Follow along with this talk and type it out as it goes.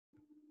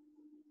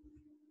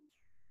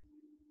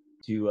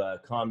to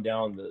calm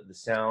down the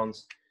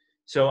sounds.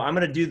 So I'm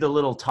going to do the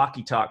little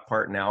talky talk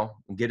part now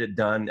and get it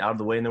done out of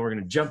the way. And then we're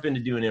going to jump into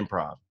doing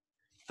improv.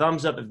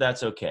 Thumbs up if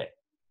that's okay.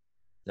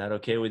 Is that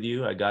okay with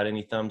you? I got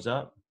any thumbs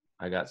up?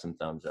 I got some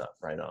thumbs up.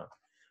 Right on.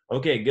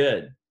 Okay,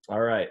 good. All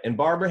right. And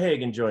Barbara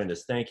Hagan joined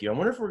us. Thank you. I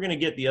wonder if we're going to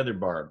get the other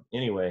Barb.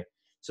 Anyway,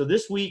 so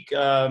this week,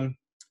 so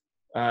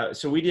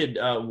we did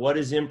What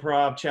is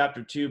Improv,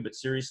 Chapter 2, but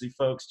seriously,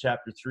 folks,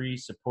 Chapter 3,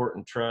 Support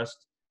and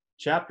Trust.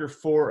 Chapter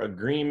 4,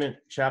 Agreement.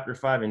 Chapter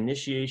 5,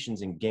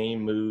 Initiations and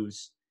Game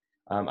Moves.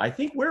 I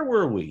think, where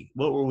were we?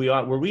 What were we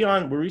on?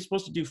 Were we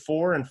supposed to do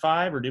 4 and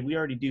 5, or did we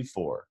already do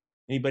 4?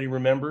 Anybody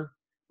remember?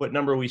 What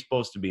number are we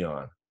supposed to be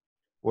on?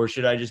 Or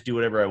should I just do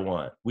whatever I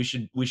want? We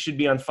should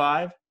be on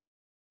 5?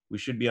 We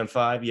should be on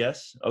 5,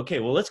 yes?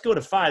 Okay, well, let's go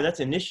to 5. That's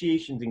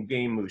Initiations and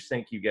Game Moves.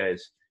 Thank you,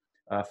 guys.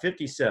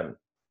 57.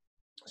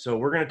 So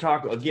we're going to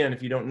talk, again,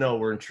 if you don't know,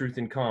 we're in Truth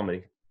and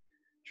Comedy.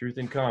 Truth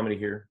and Comedy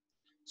here.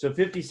 So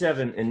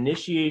 57,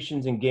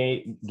 Initiations and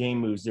Game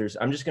Moves.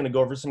 I'm just going to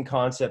go over some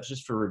concepts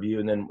just for review,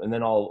 and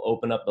then I'll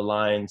open up the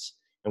lines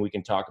and we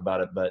can talk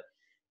about it. But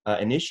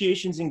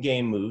Initiations and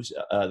Game Moves,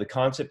 the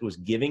concept was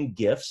giving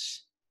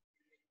gifts.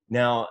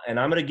 Now, and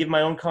I'm going to give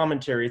my own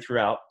commentary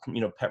throughout,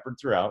 peppered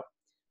throughout.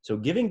 So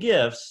giving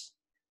gifts,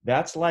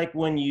 that's like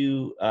when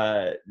you,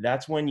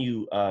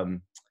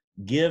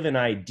 give an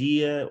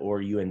idea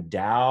or you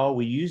endow.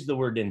 We use the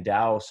word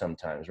endow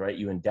sometimes, right?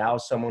 You endow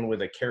someone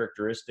with a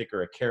characteristic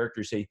or a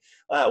character. Say,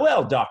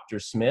 well, Dr.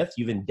 Smith,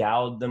 you've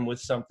endowed them with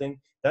something.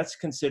 That's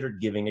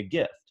considered giving a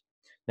gift.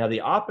 Now,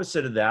 the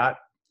opposite of that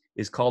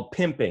is called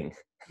pimping.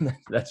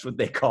 That's what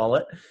they call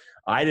it.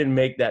 I didn't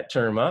make that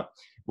term up.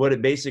 What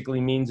it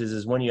basically means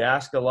is when you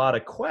ask a lot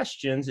of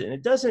questions, and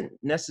it doesn't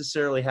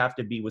necessarily have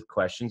to be with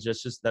questions,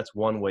 just that's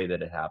one way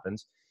that it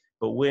happens.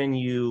 But when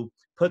you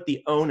put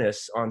the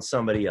onus on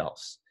somebody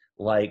else,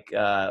 like,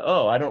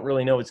 I don't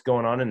really know what's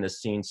going on in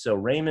this scene. So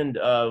Raymond,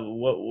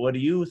 what are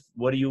you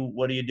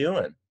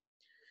doing?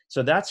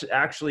 So that's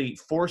actually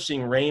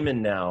forcing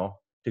Raymond now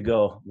to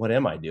go, what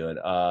am I doing?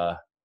 I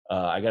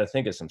got to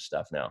think of some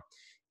stuff now.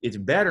 It's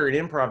better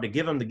in improv to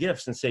give them the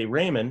gifts and say,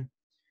 Raymond,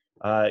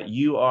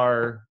 you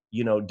are,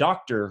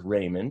 Dr.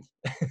 Raymond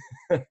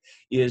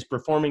is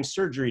performing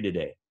surgery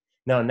today.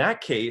 Now, in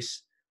that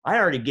case, I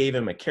already gave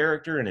him a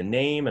character and a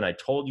name, and I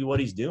told you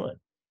what he's doing.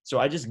 So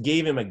I just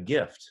gave him a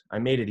gift. I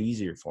made it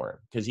easier for him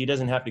because he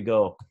doesn't have to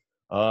go,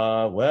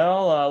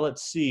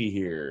 let's see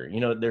here.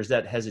 There's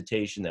that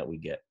hesitation that we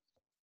get.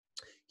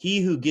 He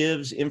who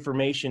gives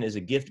information is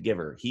a gift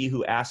giver. He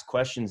who asks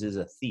questions is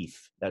a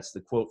thief. That's the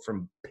quote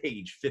from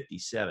page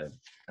 57.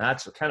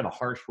 That's kind of a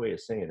harsh way of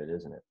saying it,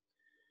 isn't it?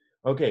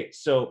 Okay,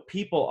 so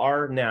people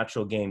are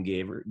natural game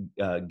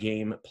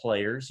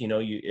players.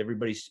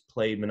 Everybody's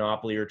played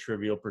Monopoly or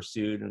Trivial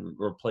Pursuit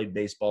or played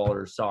baseball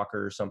or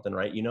soccer or something,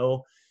 right?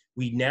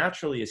 We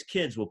naturally as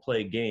kids will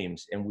play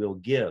games and we'll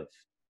give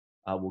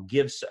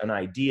an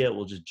idea.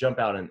 We'll just jump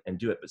out and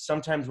do it. But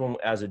sometimes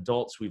as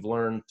adults, we've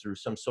learned through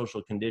some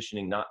social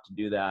conditioning not to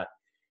do that,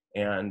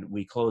 and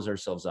we close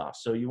ourselves off.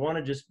 So you want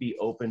to just be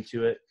open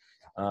to it.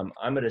 I'm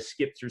going to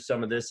skip through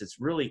some of this. It's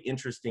really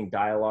interesting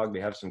dialogue. They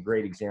have some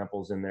great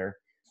examples in there.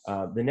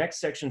 The next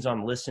section's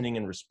on listening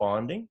and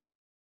responding.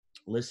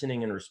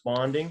 Listening and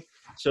responding.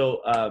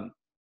 So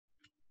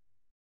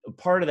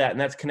part of that, and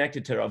that's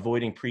connected to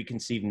avoiding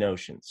preconceived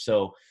notions.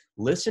 So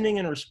listening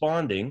and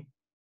responding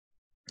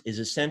is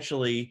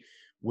essentially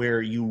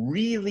where you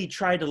really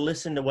try to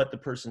listen to what the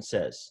person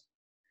says.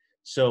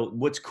 So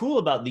what's cool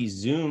about these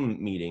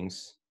Zoom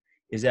meetings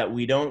is that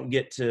we don't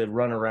get to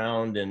run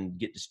around and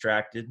get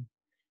distracted.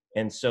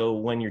 And so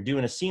when you're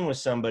doing a scene with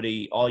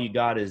somebody, all you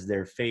got is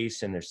their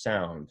face and their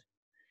sound.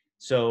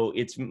 So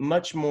it's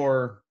much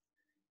more,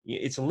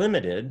 it's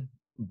limited,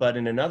 but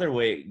in another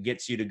way, it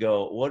gets you to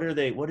go, I'm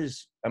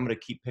going to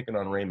keep picking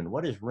on Raymond.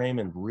 What is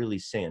Raymond really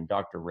saying,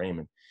 Dr.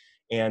 Raymond?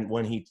 And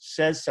when he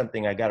says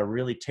something, I got to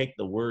really take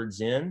the words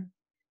in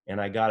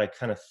and I got to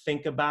kind of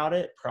think about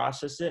it,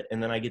 process it,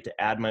 and then I get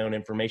to add my own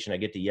information. I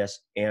get to yes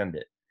and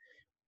it.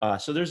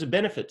 So there's a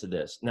benefit to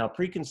this. Now,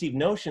 preconceived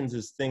notions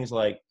is things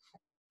like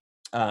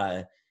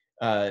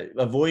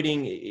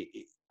avoiding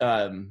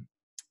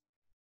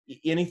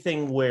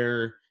anything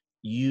where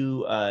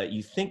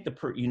you think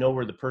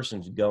where the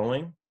person's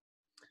going,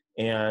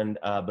 and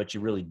but you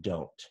really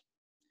don't.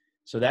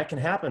 So that can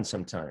happen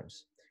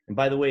sometimes. And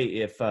by the way,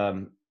 if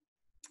some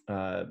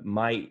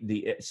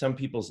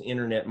people's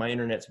my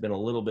internet's been a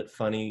little bit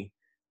funny,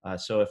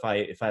 so if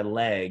I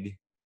lag,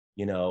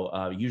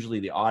 usually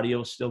the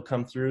audio still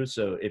come through.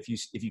 So if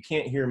you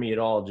can't hear me at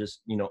all,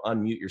 just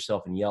unmute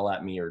yourself and yell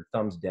at me, or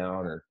thumbs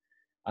down, or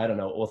I don't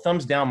know. Well,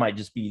 thumbs down might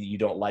just be you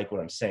don't like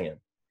what I'm saying.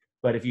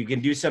 But if you can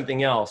do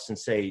something else and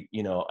say,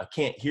 I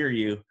can't hear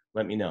you,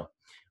 let me know.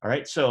 All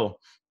right. So,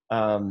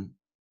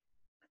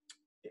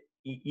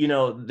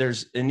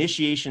 there's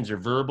initiations are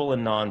verbal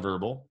and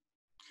nonverbal.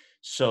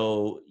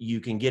 So you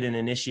can get an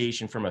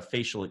initiation from a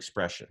facial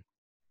expression,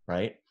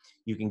 right?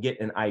 You can get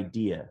an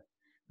idea.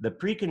 The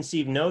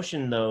preconceived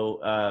notion,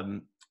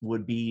 though,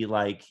 would be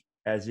like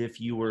as if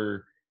you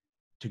were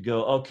to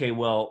go, okay,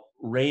 well,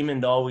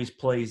 Raymond always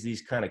plays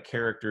these kind of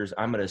characters.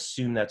 I'm going to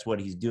assume that's what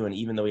he's doing,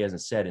 even though he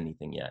hasn't said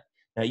anything yet.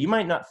 Now, you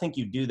might not think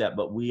you do that,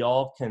 but we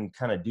all can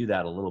kind of do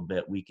that a little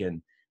bit. We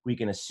can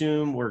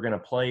assume we're going to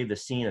play the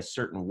scene a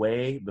certain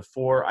way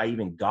before I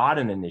even got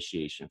an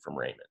initiation from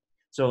Raymond.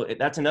 So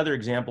that's another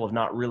example of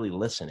not really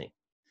listening.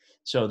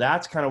 So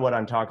that's kind of what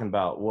I'm talking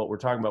about, what we're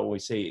talking about when we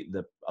say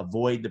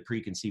avoid the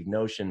preconceived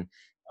notion.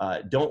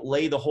 Don't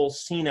lay the whole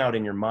scene out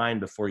in your mind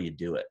before you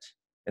do it.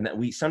 And that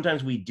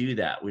sometimes we do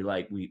that. We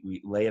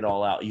lay it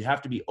all out. You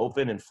have to be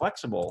open and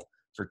flexible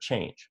for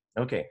change.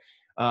 Okay.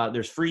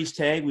 There's freeze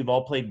tag. We've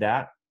all played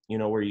that,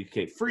 where you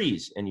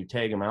freeze and you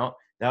tag them out.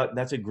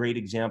 That's a great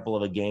example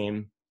of a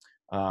game,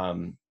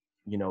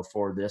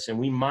 for this. And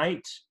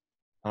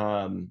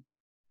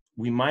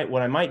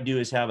what I might do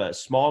is have a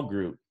small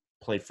group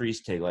play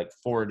freeze tag, like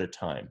 4 at a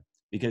time,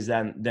 because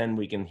then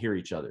we can hear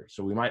each other.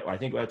 So I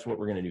think that's what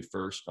we're going to do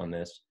first on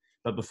this.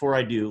 But before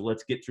I do,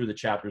 let's get through the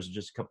chapters,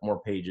 just a couple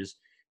more pages.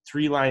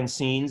 3-line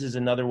scenes is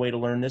another way to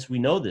learn this. We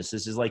know this.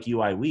 This is like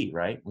UIW,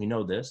 right? We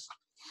know this.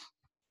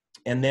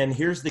 And then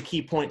here's the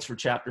key points for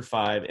chapter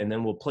 5, and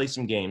then we'll play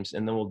some games,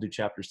 and then we'll do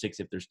chapter 6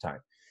 if there's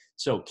time.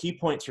 So key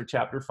points for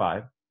chapter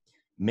 5: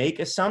 make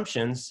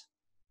assumptions,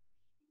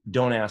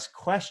 don't ask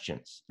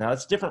questions. Now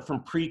that's different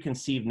from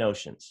preconceived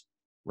notions,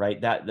 right?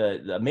 That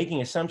the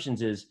making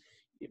assumptions is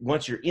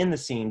once you're in the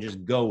scene,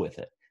 just go with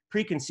it.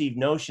 Preconceived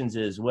notions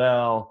is,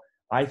 well,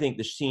 I think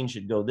the scene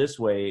should go this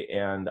way,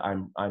 and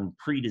I'm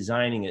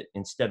pre-designing it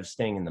instead of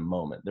staying in the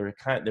moment.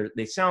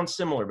 They sound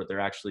similar, but they're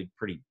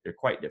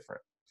quite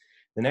different.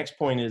 The next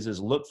point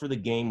is look for the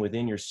game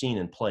within your scene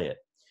and play it.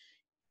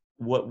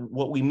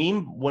 What we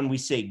mean when we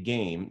say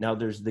game, now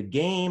there's the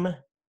game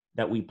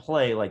that we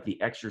play, like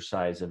the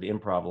exercise of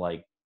improv,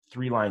 like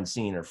 3-line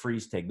scene or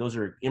freeze tag. Those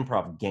are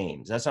improv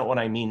games. That's not what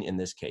I mean in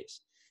this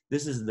case.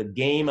 This is the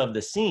game of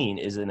the scene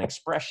is an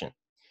expression.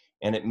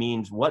 And it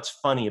means what's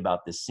funny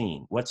about this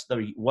scene? What's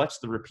the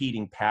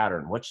repeating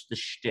pattern? What's the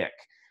shtick?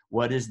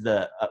 What is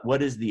the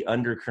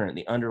undercurrent,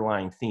 the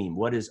underlying theme?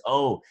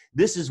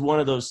 This is one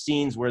of those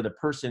scenes where the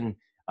person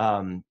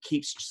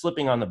keeps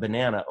slipping on the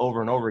banana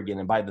over and over again.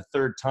 And by the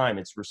 3rd time,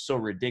 it's so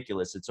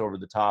ridiculous, it's over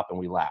the top and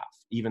we laugh,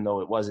 even though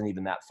it wasn't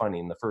even that funny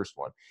in the first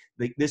one.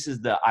 This is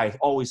I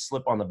always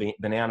slip on the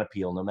banana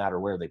peel no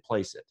matter where they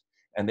place it.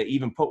 And they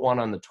even put one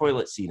on the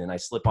toilet seat and I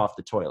slip off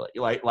the toilet.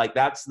 Like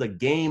that's the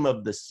game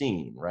of the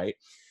scene, right?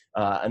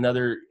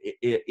 If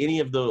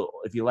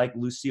you like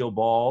Lucille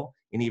Ball,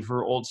 any of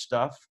her old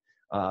stuff,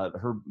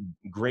 her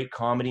great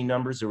comedy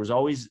numbers, there was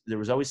always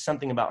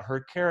something about her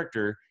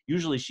character.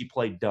 Usually she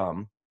played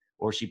dumb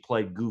or she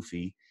played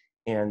goofy,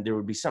 and there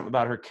would be something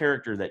about her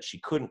character that she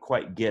couldn't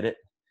quite get it,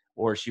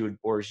 or she'd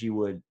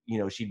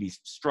be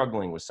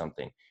struggling with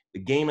something.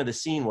 The game of the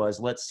scene was,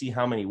 let's see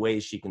how many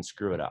ways she can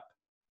screw it up.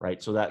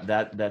 Right, so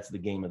that's the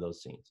game of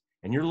those scenes,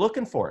 and you're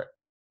looking for it.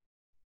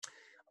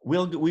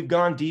 We've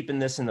gone deep in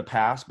this in the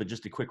past, but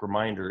just a quick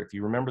reminder: if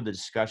you remember the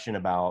discussion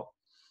about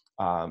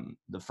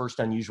the first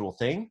unusual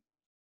thing,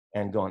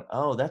 and going,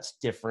 oh, that's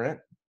different,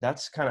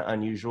 that's kind of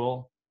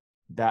unusual.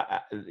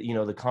 That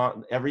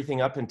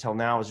everything up until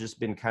now has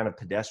just been kind of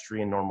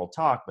pedestrian, normal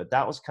talk, but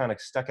that was kind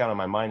of stuck out in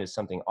my mind as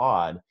something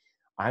odd.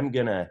 I'm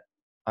gonna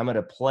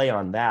play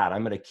on that.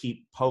 I'm gonna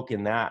keep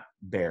poking that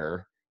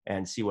bear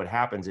and see what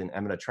happens. And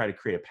I'm going to try to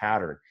create a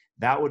pattern.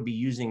 That would be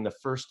using the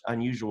first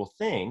unusual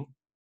thing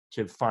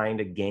to find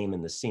a game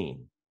in the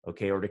scene,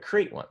 okay, or to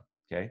create one,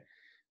 okay?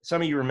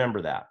 Some of you remember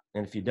that.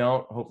 And if you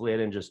don't, hopefully I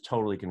didn't just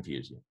totally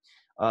confuse you.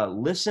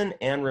 Listen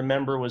and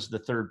remember was the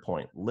 3rd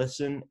point.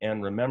 Listen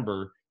and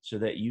remember so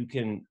that you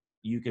can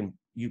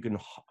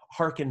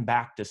hearken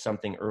back to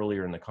something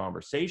earlier in the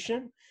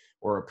conversation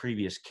or a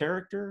previous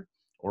character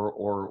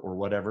or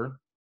whatever.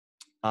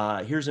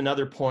 Here's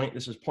another point.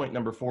 This is point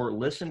number 4.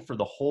 Listen for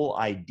the whole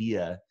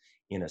idea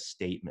in a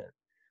statement.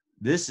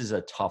 This is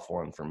a tough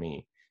one for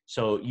me.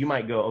 So you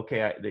might go,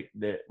 okay,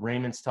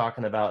 Raymond's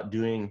talking about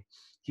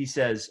he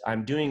says,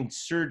 I'm doing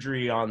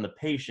surgery on the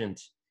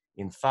patient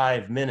in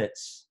 5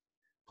 minutes.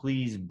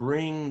 Please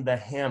bring the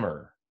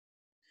hammer.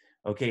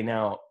 Okay,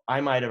 now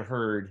I might have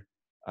heard,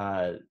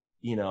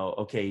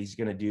 okay, he's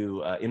going to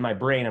do, in my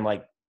brain, I'm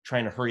like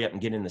trying to hurry up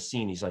and get in the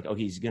scene. He's like,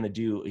 okay, he's going to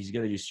do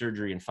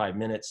surgery in 5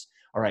 minutes.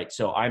 All right,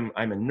 so I'm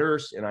a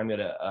nurse and I'm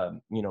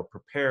gonna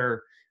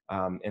prepare,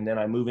 and then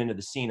I move into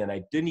the scene and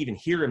I didn't even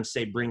hear him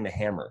say bring the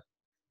hammer,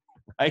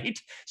 right?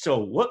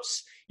 So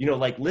whoops,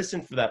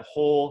 listen for that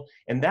whole,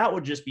 and that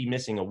would just be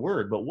missing a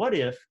word. But what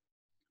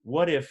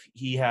if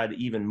he had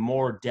even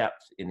more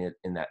depth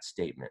in that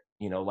statement?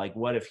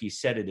 What if he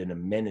said it in a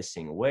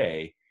menacing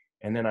way?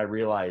 And then I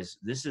realized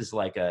this is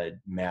like a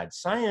mad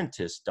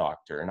scientist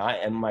doctor.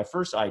 And my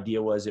first idea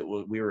was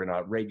we were in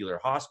a regular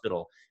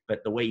hospital,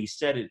 but the way he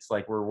said it, it's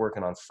like we're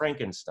working on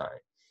Frankenstein.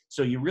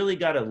 So you really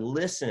got to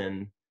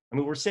listen. I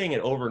mean, we're saying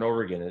it over and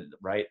over again,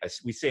 right?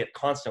 We say it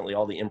constantly,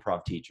 all the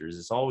improv teachers.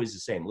 It's always the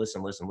same,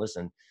 listen, listen,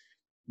 listen.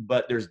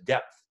 But there's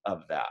depth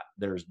of that.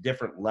 There's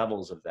different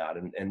levels of that.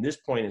 And this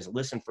point is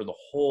listen for the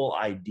whole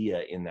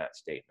idea in that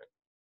statement.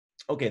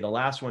 Okay, the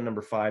last one,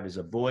 number 5, is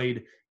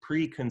avoid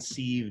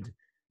preconceived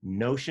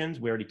notions.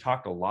 We already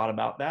talked a lot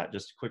about that.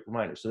 Just a quick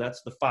reminder. So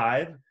that's the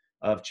 5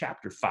 of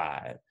chapter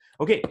 5.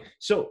 Okay,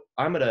 so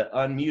I'm going to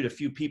unmute a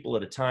few people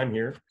at a time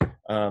here,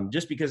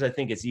 just because I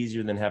think it's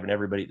easier than having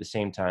everybody at the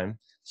same time.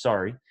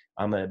 Sorry,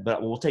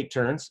 but we'll take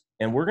turns,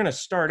 and we're going to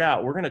start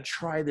out. We're going to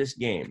try this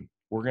game.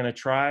 We're going to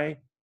try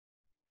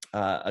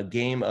a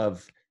game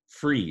of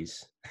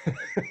freeze.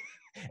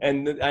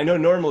 And I know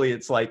normally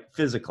it's like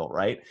physical,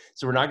 right?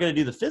 So we're not going to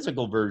do the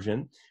physical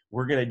version.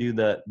 We're going to do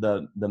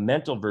the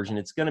mental version.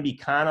 It's going to be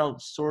kind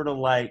of sort of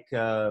like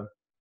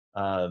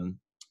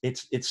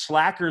it's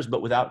Slackers,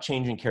 but without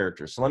changing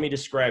characters. So let me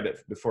describe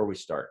it before we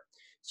start.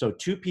 So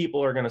 2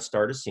 people are going to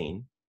start a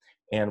scene,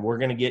 and you're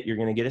going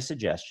to get a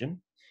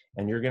suggestion,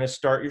 and you're going to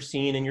start your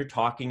scene, and you're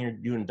talking, you're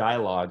doing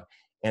dialogue,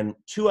 and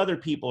 2 other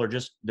people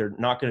they're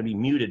not going to be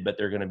muted, but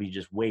they're going to be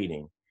just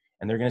waiting,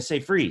 and they're going to say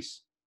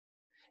freeze.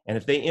 And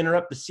if they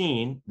interrupt the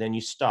scene, then you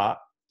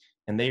stop,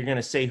 and they're going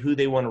to say who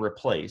they want to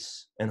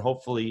replace. And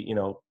hopefully,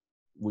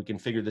 we can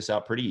figure this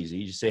out pretty easy.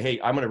 You just say, hey,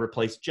 I'm going to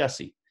replace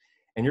Jesse.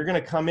 And you're going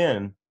to come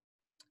in,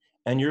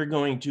 and you're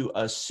going to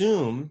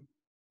assume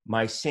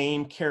my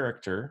same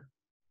character,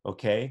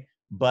 okay?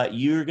 But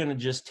you're going to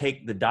just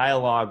take the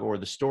dialogue or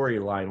the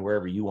storyline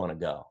wherever you want to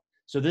go.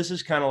 So this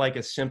is kind of like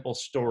a simple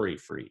story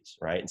freeze,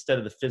 right? Instead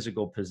of the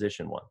physical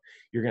position one.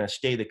 You're going to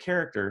stay the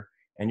character,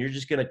 and you're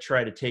just going to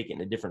try to take it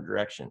in a different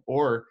direction.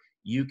 Or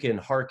you can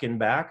hearken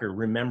back or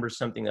remember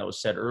something that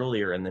was said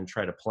earlier and then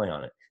try to play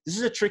on it. This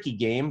is a tricky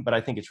game, but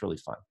I think it's really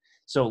fun.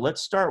 So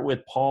let's start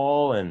with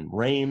Paul and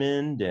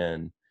Raymond,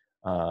 and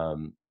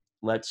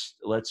let's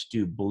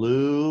do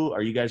Blue.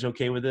 Are you guys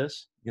okay with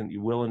this? You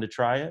willing to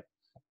try it?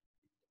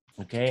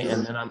 Okay,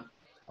 and then I'm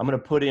going to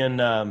put in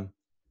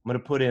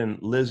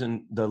Liz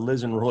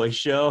and Roy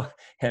show,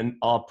 and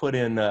I'll put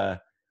in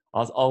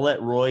I'll let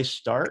Roy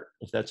start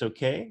if that's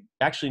okay.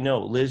 Actually, no,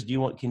 Liz,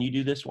 can you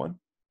do this one,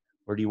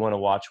 or do you want to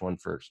watch one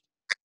first?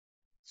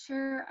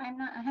 Sure, I'm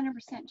not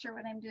 100% sure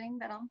what I'm doing,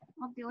 but I'll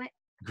do it.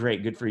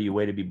 Great, good for you.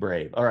 Way to be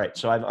brave. All right,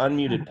 so I've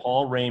unmuted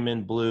Paul,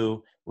 Raymond,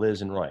 Blue,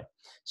 Liz, and Roy.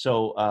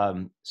 So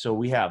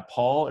we have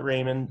Paul,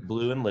 Raymond,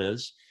 Blue, and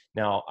Liz.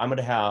 Now I'm going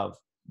to have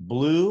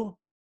Blue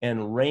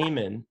and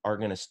Raymond are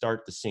going to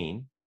start the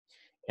scene,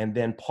 and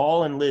then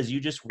Paul and Liz, you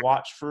just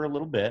watch for a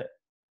little bit.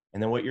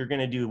 And then what you're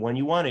going to do when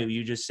you want to,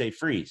 you just say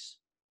freeze.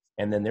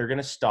 And then they're going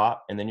to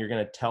stop. And then you're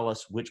going to tell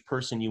us which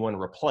person you want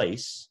to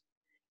replace.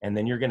 And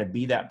then you're going to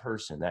be that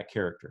person, that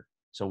character.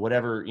 So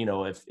whatever,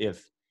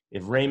 if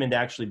Raymond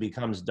actually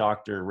becomes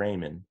Dr.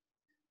 Raymond,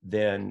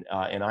 then,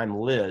 and I'm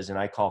Liz and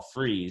I call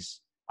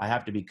freeze, I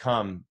have to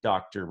become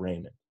Dr.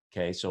 Raymond.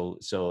 Okay. So,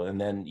 and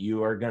then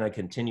you are going to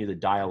continue the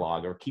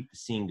dialogue or keep the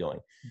scene going.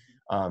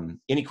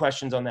 Any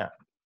questions on that?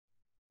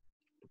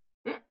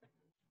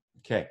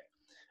 Okay.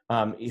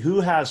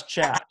 Who has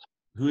chat?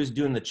 Who is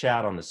doing the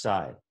chat on the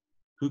side?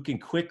 Who can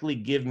quickly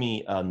give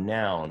me a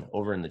noun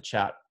over in the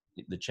chat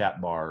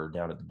bar or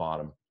down at the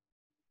bottom?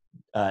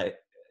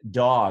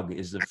 Dog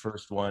is the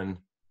first one.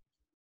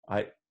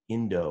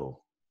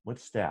 Indo.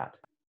 What's that?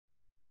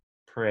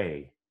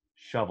 Pray.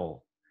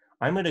 Shovel.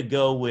 I'm going to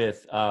go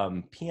with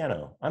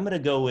piano. I'm going to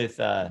go with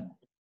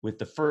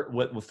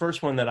the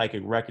first one that I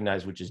could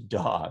recognize, which is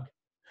dog.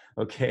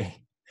 Okay.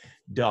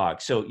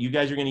 Dog. So you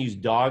guys are going to use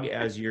dog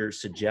as your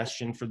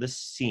suggestion for this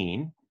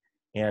scene.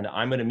 And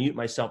I'm going to mute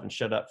myself and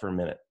shut up for a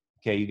minute.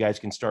 Okay, you guys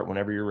can start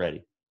whenever you're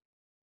ready.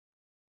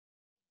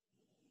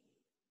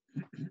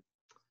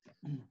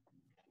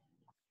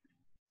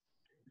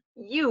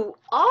 You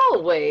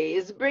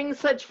always bring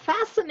such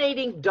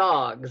fascinating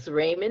dogs,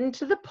 Raymond,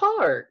 to the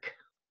park.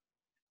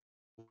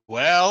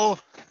 Well,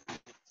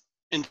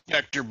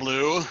 Inspector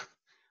Blue,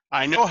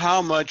 I know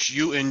how much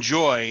you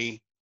enjoy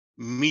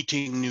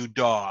meeting new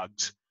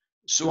dogs.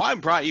 So I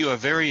brought you a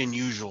very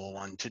unusual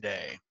one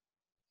today.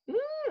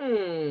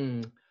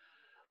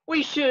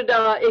 We should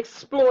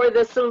explore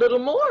this a little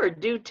more.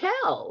 Do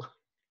tell.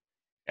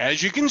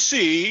 As you can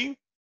see,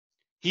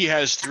 he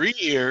has 3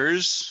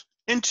 ears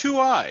and 2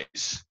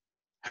 eyes.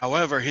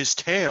 However, his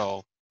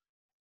tail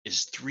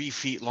is 3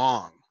 feet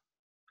long.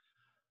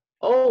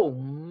 Oh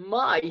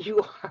my,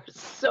 you are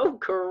so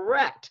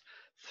correct.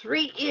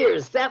 3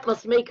 ears, that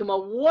must make him a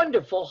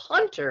wonderful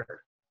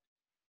hunter.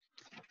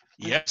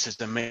 Yes,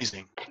 it's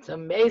amazing. It's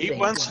amazing. He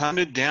once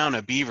hunted down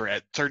a beaver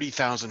at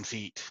 30,000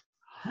 feet.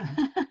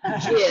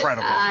 It's Get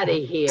incredible. out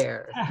of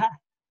here.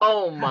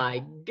 Oh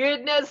my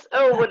goodness.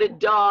 Oh, what a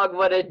dog.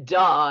 What a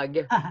dog.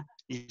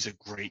 He's a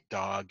great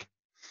dog.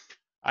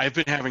 I've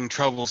been having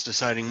troubles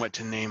deciding what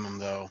to name him,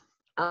 though.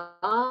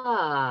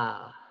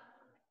 Ah.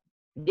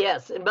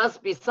 Yes, it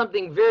must be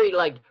something very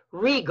like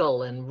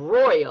regal and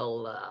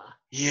royal.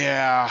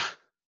 Yeah.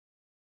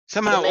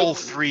 Somehow old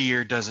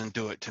 3-ear doesn't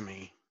do it to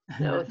me.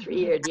 No,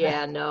 3-eared.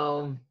 Yeah,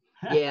 no.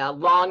 Yeah,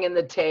 long in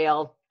the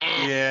tail.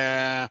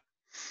 Yeah.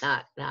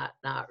 Not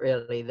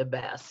really the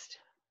best.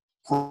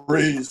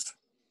 Freeze.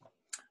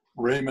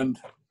 Raymond,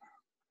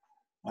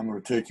 I'm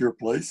going to take your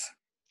place.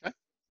 Okay.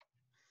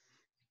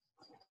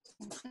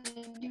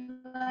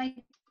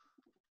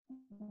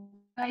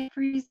 Do I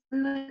freeze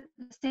Blue at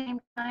the same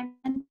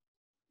time?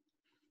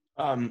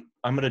 I'm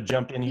going to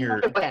jump in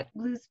here. Go ahead.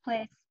 Blue's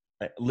place.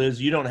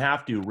 Liz, you don't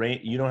have to.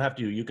 You don't have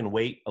to. You can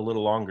wait a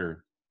little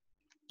longer.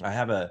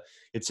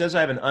 It says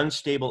I have an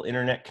unstable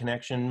internet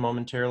connection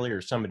momentarily,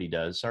 or somebody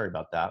does. Sorry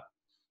about that.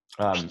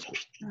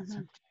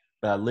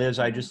 Liz,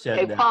 I just said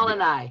Okay, that. Paul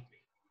and I.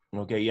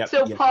 Okay, yep.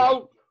 So, yep,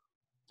 Paul,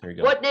 there you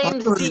go. what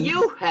names do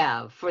you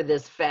have for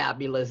this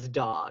fabulous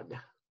dog?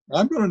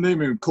 I'm going to name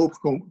him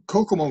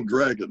Kokomo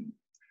Dragon.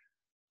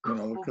 You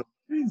know, 'cause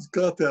he's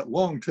got that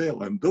long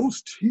tail and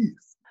those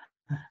teeth.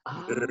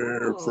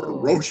 They're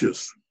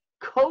ferocious.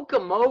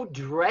 Kokomo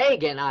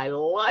Dragon. I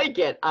like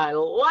it. I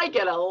like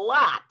it a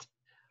lot.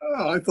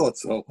 Oh, I thought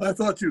so. I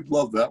thought you'd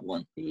love that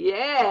one.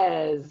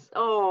 Yes.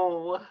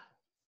 Oh.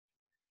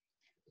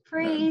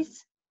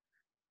 Freeze.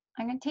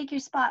 I'm going to take your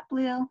spot,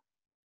 Blue.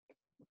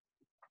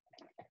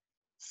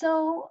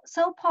 So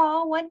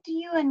Paul, what do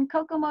you and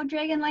Kokomo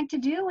Dragon like to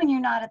do when you're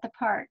not at the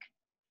park?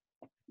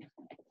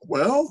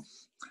 Well,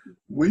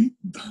 we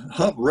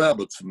hunt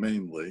rabbits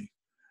mainly,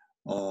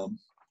 but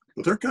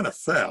they're kind of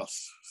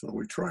fast. So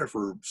we try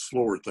for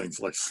slower things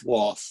like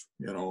sloths,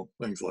 you know,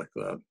 things like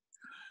that.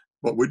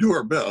 But we do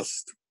our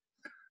best.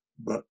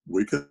 But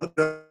we could cut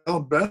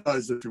down bad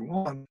guys if you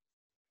want.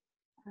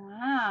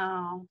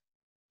 Wow.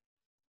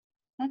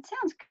 That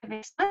sounds kind of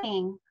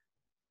exciting.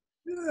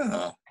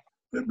 Yeah,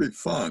 it'd be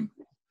fun.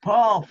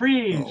 Paul,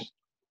 freeze.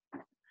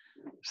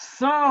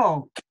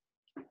 So,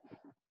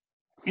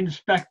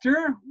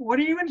 Inspector, what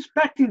are you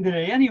inspecting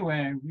today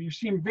anyway? You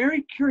seem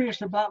very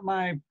curious about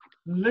my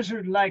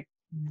lizard-like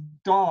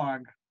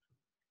dog.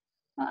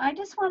 Well, I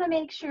just want to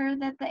make sure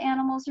that the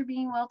animals are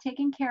being well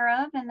taken care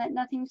of and that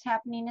nothing's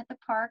happening at the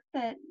park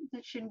that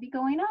shouldn't be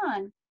going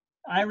on.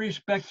 I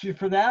respect you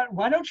for that.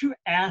 Why don't you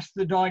ask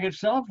the dog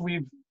itself?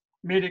 We've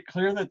made it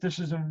clear that this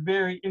is a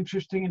very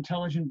interesting,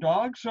 intelligent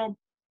dog, so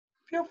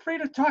feel free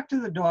to talk to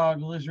the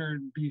dog,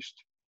 lizard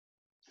beast.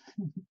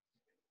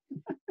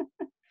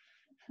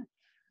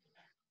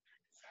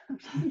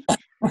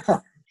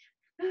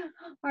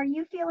 Are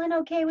you feeling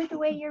okay with the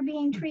way you're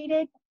being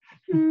treated?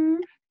 You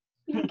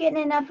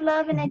getting enough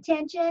love and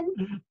attention?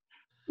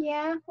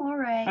 Yeah, all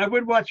right. I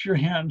would watch your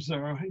hands,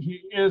 though.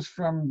 He is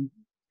from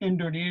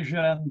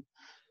Indonesia and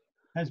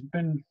has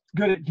been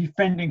good at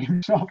defending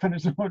himself and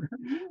his owner.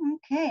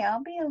 Okay,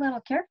 I'll be a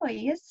little careful.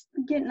 He's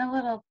getting a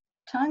little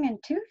tongue and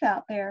tooth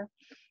out there.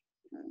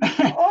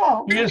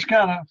 Oh, He is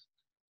kind of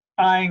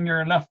eyeing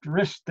your left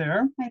wrist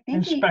there, I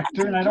think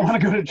Inspector, and I don't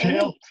want to go to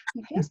jail.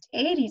 He just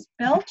ate. He's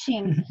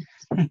belching.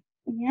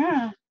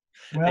 Yeah.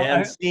 Well,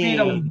 And I feed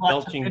him seeing lots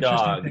of belching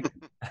interesting dog.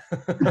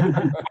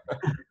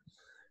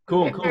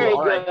 Cool. Very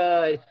All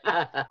right.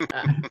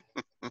 good.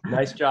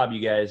 Nice job, you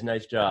guys.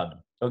 Nice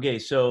job. Okay,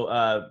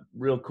 so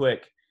real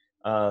quick,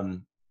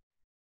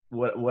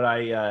 what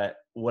I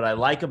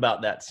like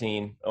about that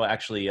scene. Oh,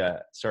 actually,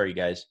 sorry,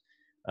 guys.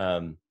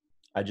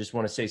 I just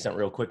want to say something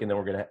real quick, and then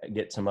we're gonna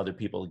get some other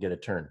people to get a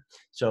turn.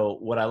 So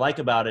what I like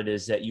about it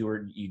is that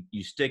you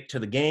stick to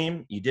the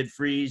game. You did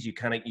freeze. You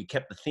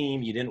kept the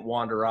theme. You didn't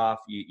wander off.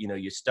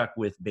 You stuck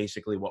with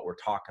basically what we're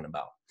talking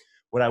about.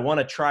 What I want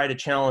to try to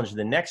challenge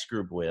the next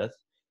group with,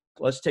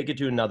 let's take it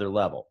to another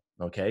level.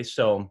 Okay,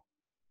 so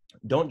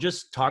don't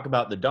just talk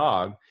about the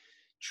dog.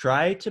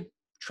 Try to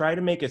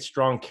make a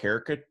strong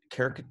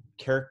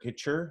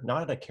caricature,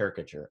 not a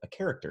caricature, a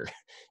character.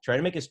 Try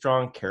to make a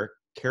strong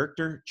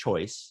character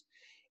choice.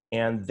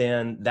 And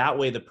then that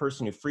way the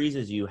person who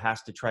freezes you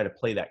has to try to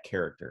play that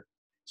character.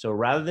 So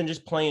rather than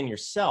just playing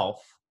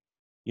yourself,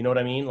 you know what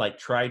I mean? Like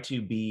try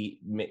to be,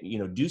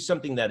 do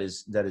something that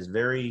is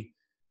very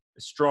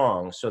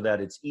strong so that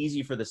it's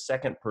easy for the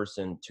second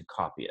person to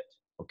copy it.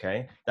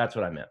 Okay. That's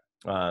what I meant.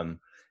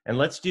 And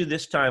let's do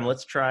this time.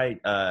 Let's try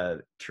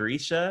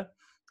Teresa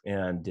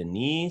and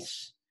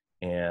Denise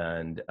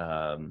and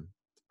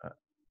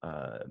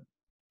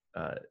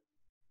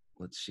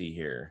let's see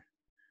here.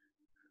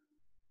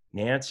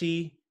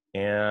 Nancy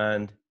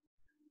and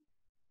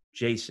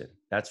Jason.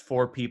 That's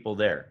 4 people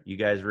there. You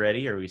guys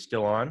ready? Are we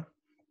still on?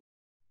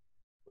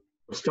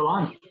 We're still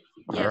on.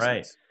 All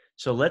right.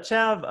 So let's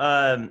have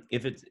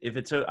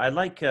I'd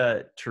like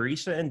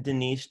Teresa and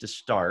Denise to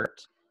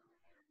start,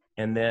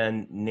 and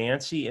then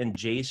Nancy and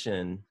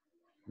Jason,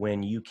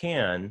 when you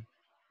can,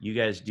 you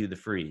guys do the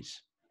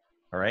freeze.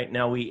 All right.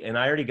 Now I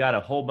already got a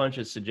whole bunch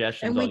of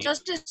suggestions. And we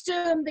just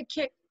assume the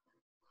kick.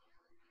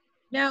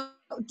 Now,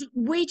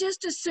 we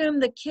just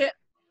assume the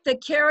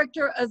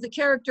character of the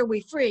character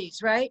we freeze,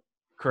 right?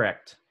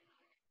 Correct.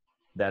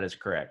 That is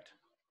correct.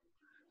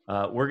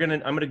 I'm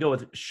gonna go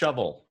with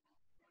shovel.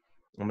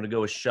 I'm gonna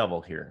go with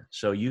shovel here.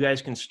 So you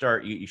guys can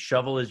start.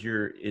 Shovel is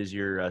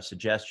your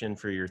suggestion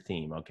for your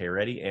theme. Okay,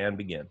 ready and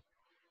begin.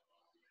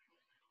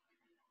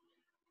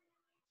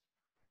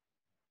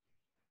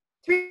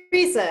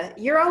 Teresa,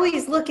 you're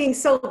always looking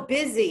so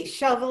busy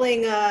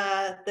shoveling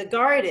the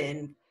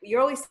garden. You're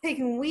always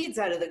taking weeds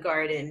out of the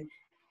garden.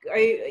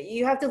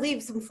 You have to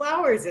leave some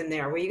flowers in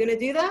there. Were you going to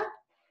do that?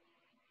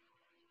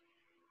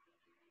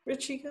 Where'd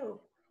she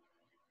go?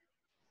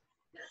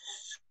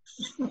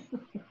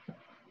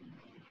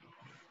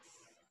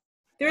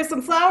 There's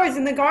some flowers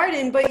in the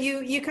garden, but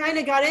you kind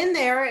of got in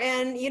there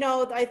and,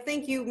 I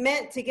think you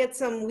meant to get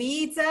some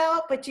weeds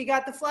out, but you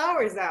got the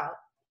flowers out.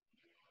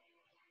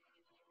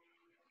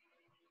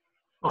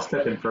 I'll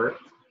step in first.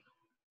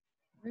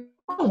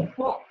 Oh,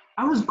 well,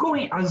 I was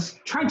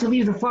trying to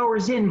leave the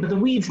flowers in, but the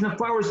weeds and the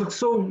flowers look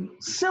so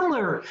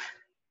similar.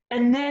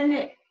 And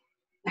then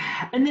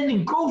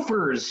the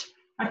gophers.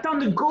 I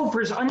found the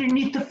gophers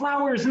underneath the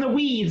flowers and the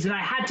weeds, and I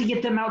had to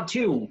get them out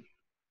too.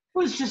 It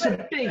was just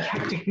a big,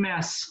 hectic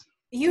mess.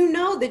 You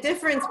know the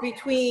difference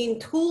between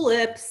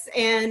tulips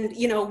and,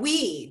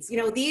 weeds.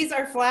 These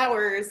are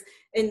flowers,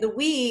 and the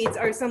weeds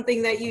are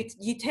something that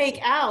you take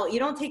out. You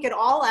don't take it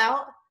all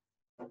out.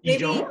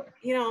 Maybe, You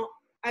don't?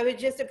 I would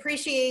just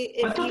appreciate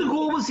if I thought the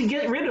goal was to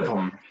get rid of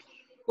them.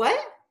 What?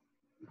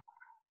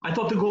 I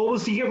thought the goal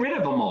was to get rid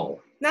of them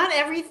all. Not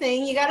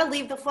everything. You got to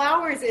leave the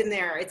flowers in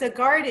there. It's a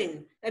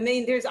garden. I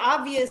mean, there's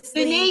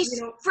obviously...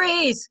 Denise,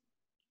 freeze.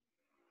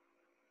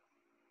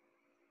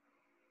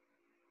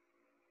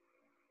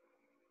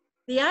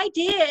 The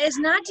idea is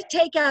not to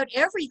take out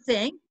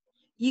everything.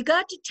 You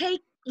got to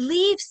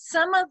leave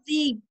some of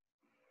the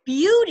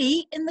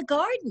beauty in the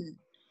garden.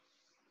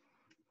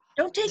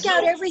 Don't take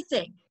out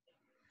everything.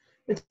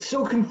 It's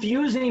so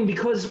confusing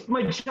because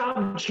my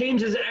job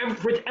changes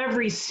with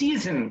every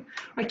season.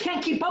 I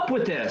can't keep up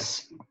with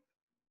this.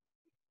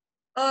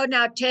 Oh,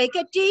 now take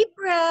a deep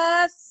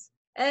breath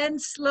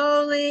and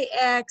slowly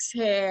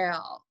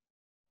exhale.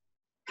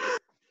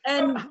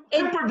 And I'm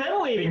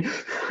hyperventilating.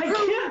 I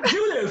can't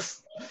do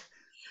this.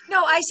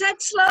 No, I said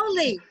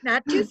slowly,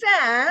 not too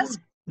fast.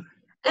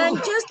 And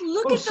just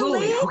look at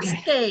slowly. the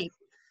landscape.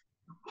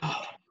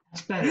 Okay.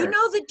 That's better. You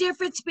know the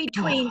difference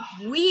between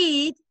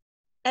weed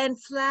and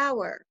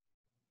flower.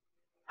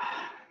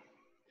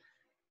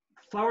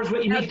 Flower's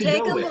what you Now make the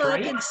take dough a with, look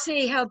right? and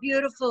see how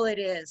beautiful it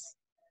is.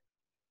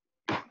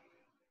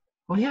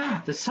 Oh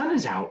yeah, the sun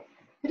is out.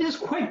 It is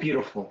quite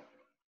beautiful.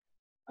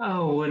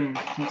 Oh, and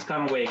it's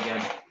gone away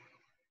again.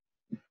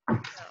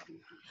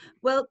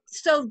 Well,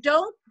 so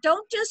don't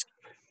just,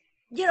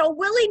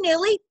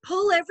 willy-nilly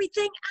pull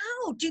everything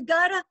out. You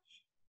gotta.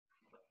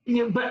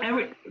 But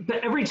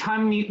every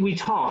time we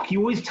talk, you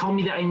always tell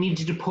me that I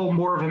needed to pull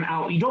more of them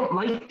out. You don't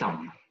like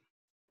them.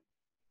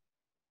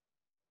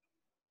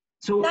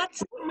 So what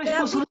am I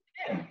supposed to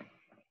do?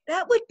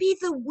 That would be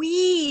the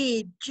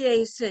weed,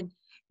 Jason.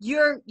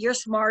 You're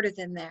smarter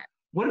than that.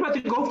 What about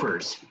the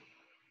gophers?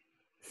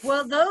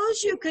 Well,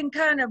 those you can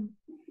kind of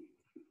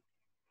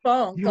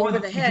bonk over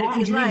the head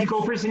if you like. The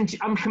gophers in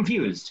I'm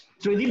confused.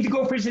 Do I leave the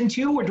gophers in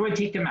too, or do I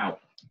take them out?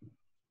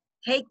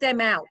 Take them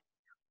out.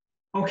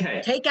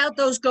 Okay. Take out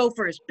those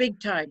gophers,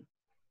 big time.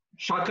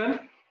 Shotgun?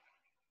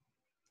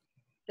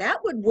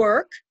 That would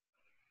work.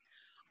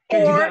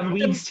 Can I do that on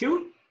weeds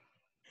too?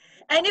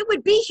 And it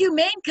would be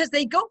humane because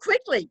they go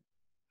quickly.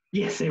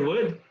 Yes, they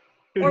would.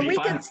 Or we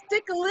can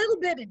stick a little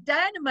bit of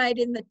dynamite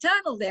in the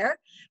tunnel there,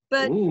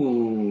 but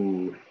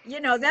ooh.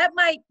 That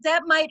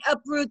might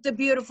uproot the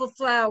beautiful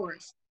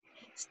flowers.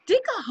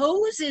 Stick a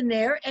hose in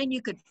there and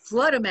you could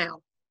flood them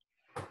out.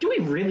 Do we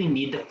really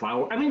need the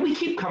flower? I mean, we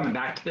keep coming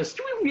back to this.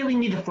 Do we really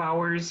need the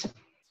flowers?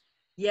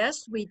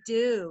 Yes, we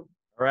do.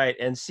 All right,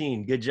 and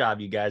scene. Good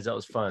job, you guys. That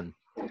was fun.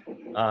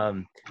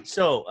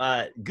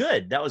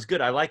 Good. That was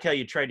good. I like how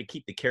you tried to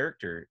keep the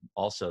character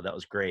also. That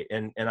was great.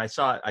 And I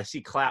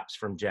see claps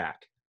from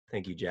Jack.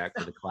 Thank you, Jack,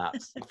 for the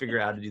claps. You figure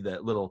out how to do the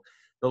little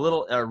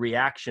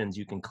reactions.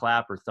 You can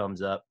clap or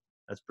thumbs up.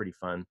 That's pretty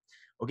fun.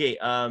 Okay.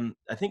 I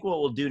think what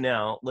we'll do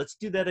now, let's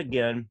do that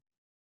again.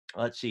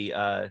 Let's see.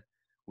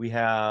 We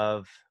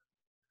have,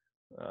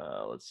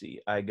 let's see.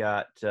 I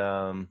got,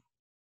 the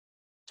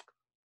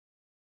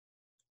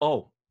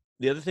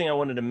other thing I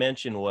wanted to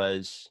mention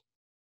was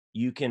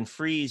you can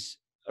freeze.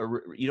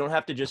 You don't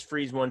have to just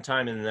freeze one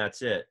time and then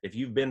that's it. If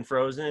you've been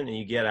frozen and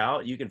you get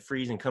out, you can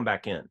freeze and come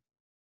back in,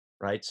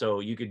 right? So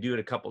you could do it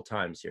a couple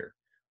times here.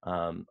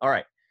 All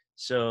right.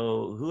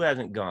 So who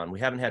hasn't gone? We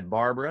haven't had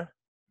Barbara.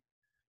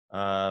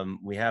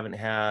 We haven't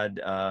had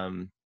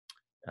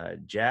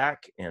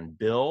Jack and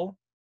Bill.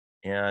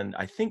 And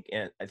I think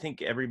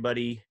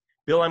everybody.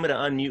 Bill, I'm going to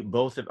unmute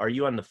both of. Are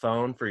you on the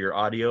phone for your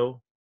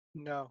audio?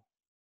 No.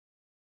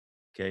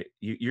 Okay,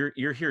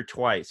 you're here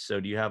twice.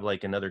 So do you have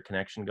like another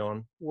connection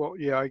going? Well,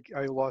 yeah,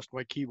 I lost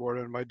my keyboard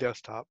on my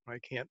desktop. I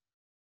can't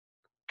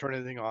turn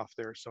anything off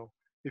there. So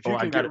if you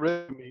can get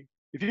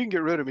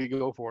rid of me,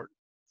 go for it.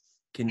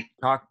 Can you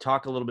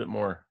talk a little bit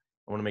more?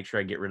 I want to make sure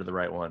I get rid of the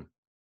right one.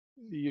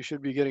 You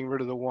should be getting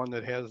rid of the one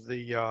that has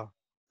the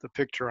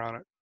picture on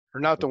it,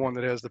 or not the one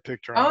that has the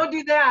picture on it. Oh,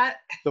 do that.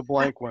 The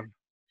blank one.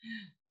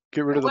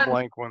 Get rid of the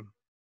blank one.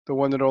 The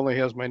one that only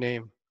has my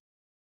name.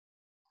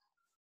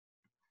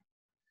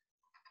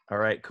 All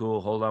right, cool.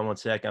 Hold on one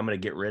sec. I'm going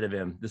to get rid of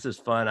him. This is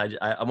fun.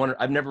 I wonder.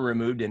 I've never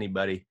removed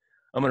anybody.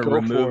 I'm going to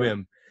remove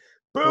him.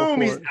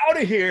 Boom! He's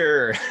out of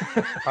here.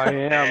 I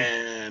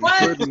am.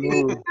 1, 2, 3,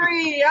 out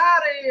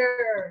of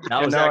here.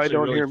 That was actually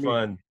really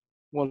fun.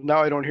 Well,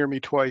 now I don't hear me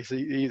twice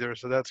either,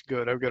 so that's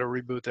good. I've got to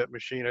reboot that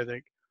machine, I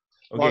think.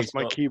 Okay, lost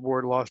my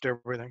keyboard, lost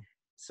everything.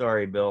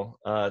 Sorry, Bill.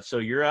 So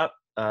you're up.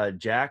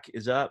 Jack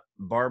is up,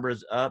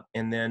 Barbara's up,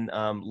 and then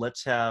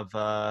let's have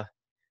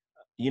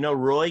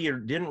Roy, you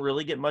didn't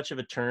really get much of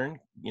a turn,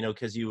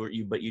 because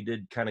but you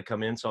did kind of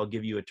come in, so I'll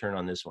give you a turn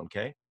on this one,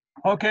 okay?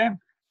 Okay.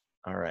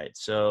 All right.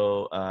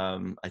 So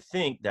I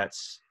think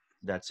that's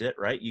it,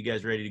 right? You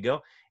guys ready to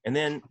go? And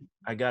then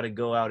I got to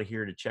go out of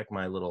here to check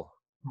my little.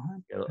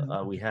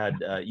 We had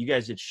you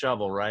guys did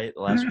shovel, right,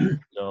 last week.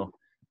 So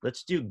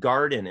let's do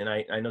garden, and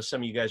I know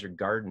some of you guys are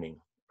gardening,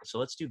 so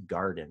let's do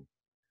garden.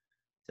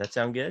 Does that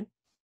sound good?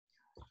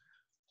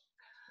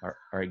 All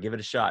right, give it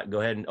a shot.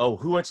 Go ahead and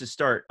who wants to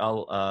start?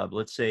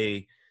 Let's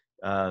say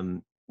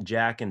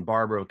Jack and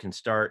Barbara can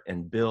start,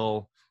 and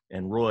Bill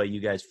and Roy, you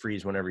guys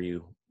freeze whenever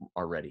you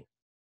are ready.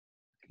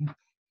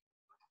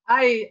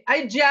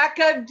 Jack,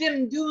 I've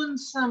been doing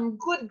some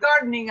good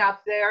gardening out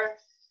there,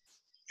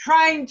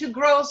 trying to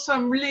grow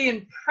some really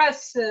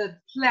impressive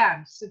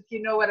plants, if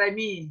you know what I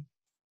mean.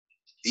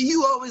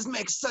 You always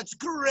make such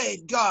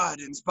great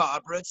gardens,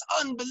 Barbara. It's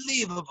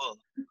unbelievable.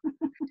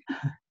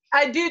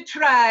 I do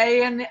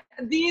try, and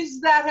these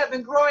that have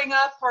been growing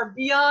up are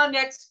beyond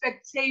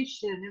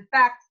expectation. In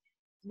fact,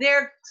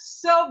 they're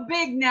so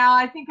big now,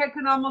 I think I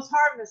can almost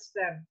harvest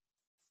them.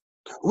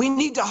 We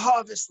need to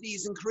harvest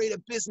these and create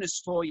a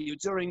business for you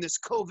during this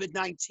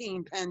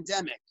COVID-19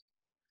 pandemic.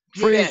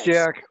 Freeze,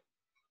 Jack.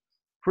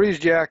 Freeze,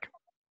 Jack.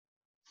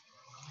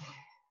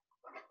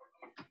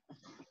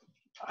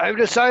 I've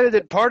decided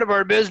that part of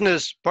our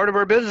business,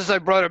 I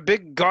brought a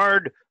big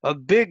guard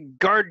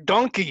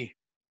donkey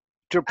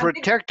to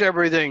protect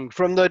everything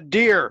from the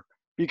deer,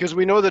 because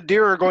we know the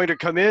deer are going to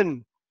come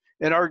in,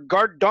 and our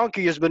guard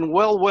donkey has been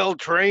well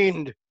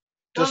trained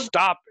to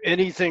stop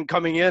anything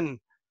coming in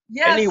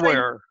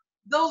anywhere.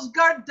 Those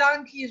guard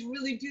donkeys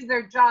really do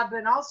their job,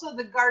 and also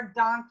the guard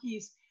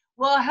donkeys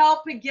will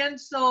help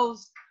against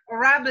those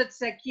rabbits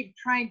that keep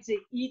trying to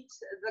eat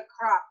the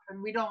crop,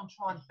 and we don't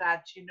want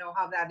that. You know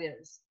how that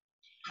is.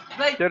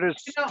 But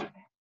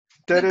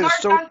the guard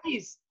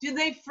donkeys, do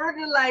they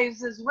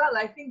fertilize as well?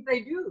 I think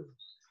they do.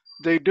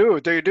 They do.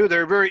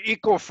 They're very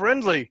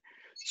eco-friendly.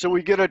 So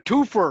we get a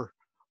twofer,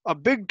 a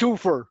big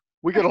twofer.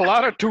 We get a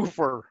lot of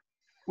twofer.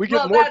 We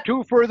get more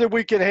twofer than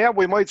we can have.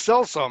 We might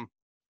sell some.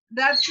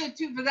 That's it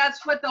too, but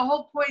that's what the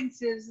whole point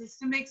is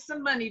to make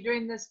some money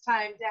during this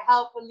time to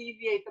help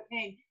alleviate the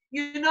pain.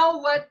 You know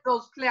what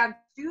those plants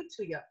do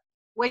to you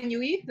when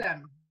you eat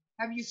them.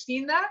 Have you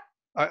seen that?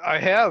 I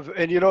have,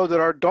 and you know that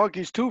our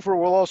donkey's twofer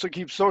will also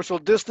keep social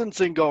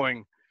distancing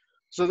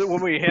so that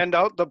when we hand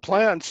out the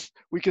plants,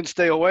 we can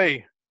stay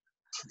away.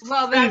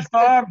 Well, freeze,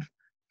 Bob.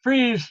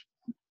 Freeze.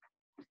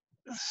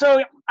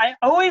 So I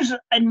always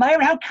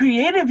admire how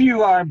creative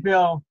you are,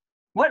 Bill.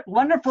 What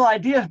wonderful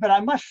ideas, but I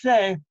must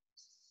say,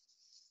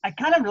 I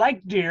kind of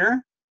like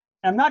deer.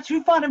 I'm not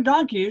too fond of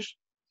donkeys.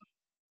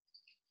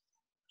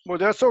 Well,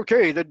 that's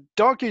okay. The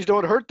donkeys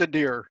don't hurt the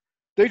deer.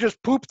 They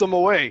just poop them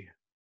away.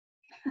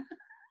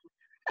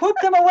 Poop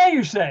them away,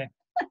 you say?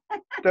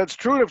 That's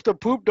true. If the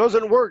poop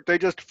doesn't work, they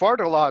just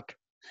fart a lot.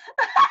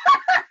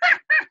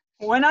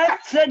 When I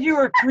said you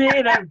were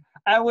creative,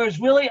 I was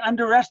really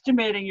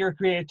underestimating your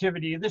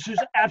creativity. This is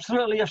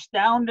absolutely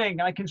astounding.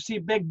 I can see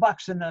big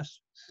bucks in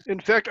this. In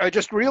fact, I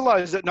just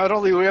realized that not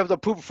only do we have the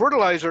poop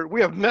fertilizer,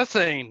 we have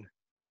methane.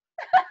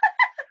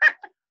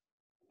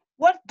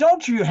 What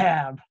don't you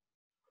have?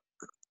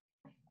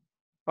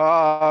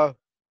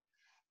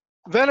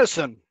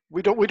 Venison.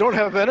 We don't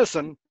have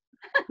venison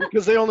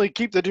because they only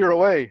keep the deer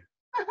away.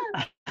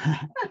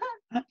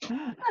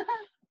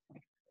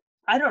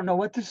 I don't know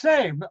what to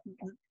say, but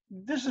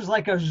this is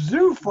like a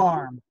zoo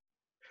farm.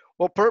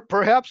 Well,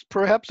 perhaps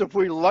if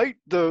we light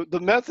the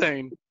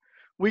methane,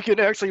 we can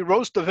actually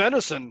roast the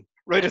venison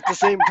right at the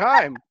same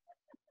time.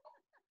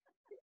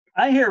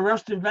 I hear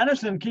roasted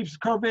venison keeps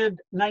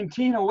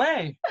COVID-19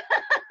 away.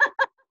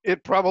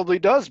 It probably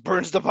does.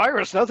 Burns the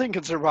virus. Nothing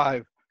can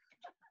survive.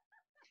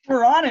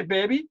 We're on it,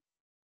 baby.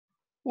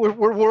 We're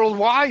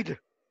worldwide.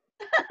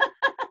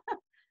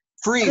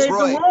 Freeze, save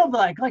Roy. the world,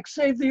 like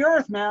save the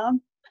earth, man.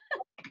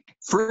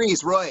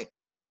 Freeze, Roy.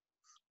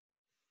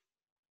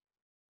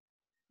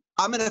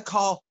 I'm going to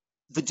call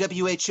the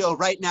WHO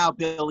right now,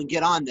 Bill, and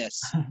get on this.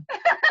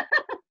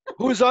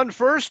 Who's on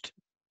first?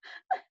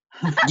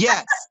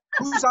 Yes.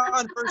 Who's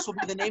on first will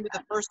be the name of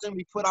the person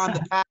we put on the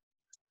path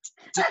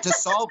to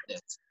solve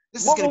this.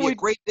 This is going to be a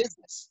great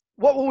business.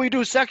 What will we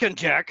do second,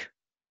 Jack?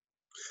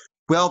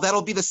 Well,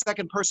 that'll be the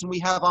second person we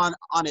have on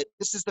it.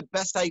 This is the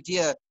best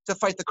idea to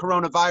fight the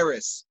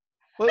coronavirus.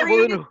 Well,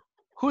 then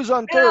who's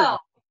on third?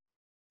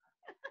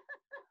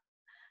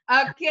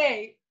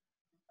 Okay.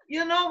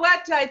 You know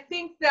what? I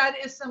think that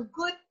is some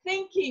good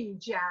thinking,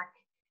 Jack,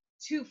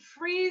 to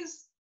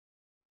freeze,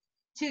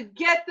 to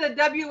get the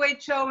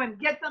WHO and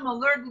get them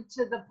alerted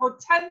to the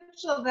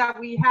potential that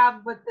we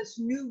have with this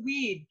new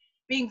weed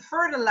being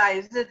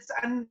fertilized.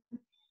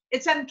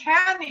 It's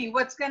uncanny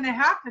what's going to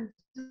happen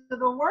to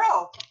the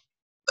world.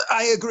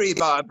 I agree,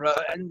 Barbara.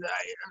 And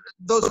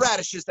those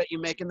radishes that you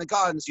make and the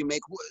gardens you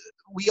make,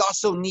 we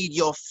also need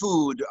your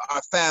food,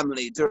 our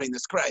family, during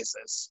this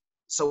crisis.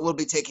 So we'll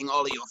be taking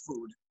all of your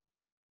food.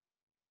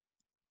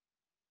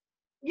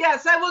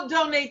 Yes, I will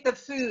donate the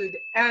food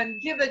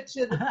and give it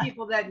to the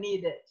people that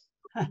need it.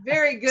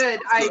 Very good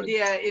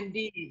idea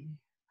indeed.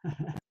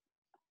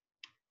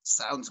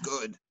 Sounds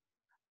good.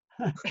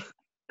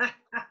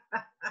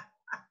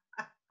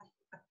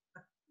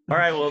 All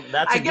right, well,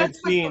 that's I a guess good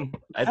scene.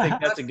 I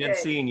think that's a good Okay.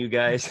 scene, you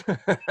guys.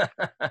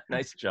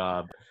 Nice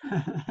job.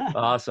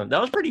 Awesome. That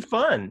was pretty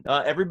fun.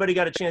 Everybody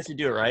got a chance to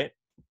do it, right?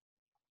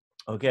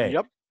 Okay.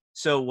 Yep.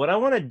 So what I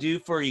want to do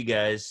for you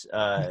guys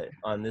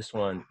on this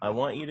one, I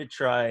want you to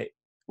try,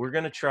 we're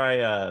going to try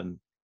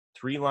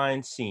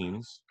 3-line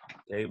scenes.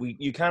 Okay?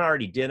 You kind of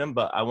already did them,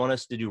 but I want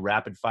us to do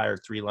rapid fire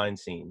 3-line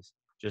scenes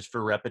just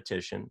for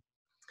repetition.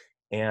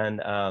 And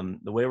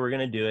the way we're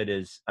going to do it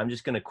is I'm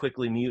just going to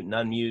quickly mute and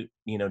unmute,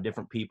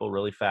 different people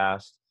really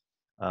fast.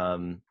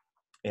 And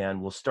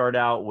we'll start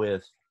out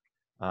with,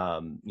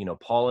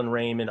 Paul and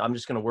Raymond. I'm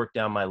just going to work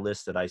down my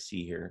list that I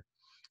see here.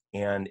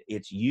 And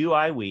it's you,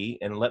 I, we.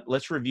 And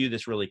let's review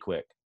this really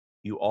quick.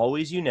 You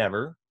always, you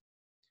never.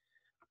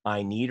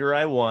 I need or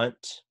I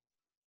want.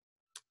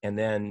 And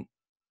then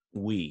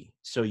we.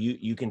 So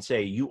you can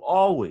say you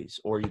always,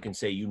 or you can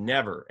say you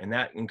never, and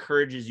that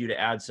encourages you to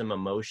add some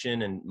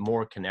emotion and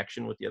more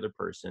connection with the other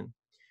person.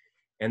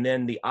 And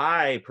then the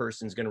I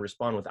person is going to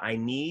respond with I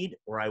need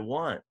or I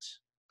want,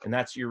 and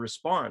that's your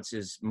response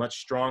is much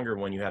stronger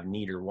when you have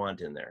need or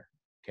want in there.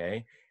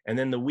 Okay. And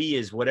then the we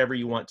is whatever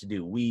you want to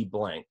do. We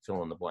blank,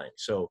 fill in the blank.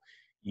 So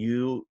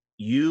you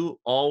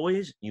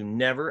always, you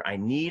never, I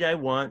need, I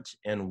want,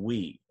 and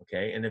we.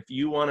 Okay. And if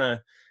you want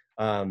to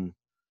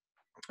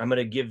I'm going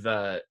to give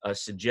a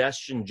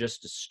suggestion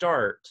just to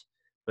start,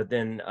 but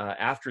then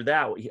after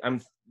that,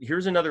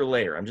 here's another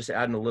layer. I'm just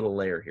adding a little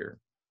layer here.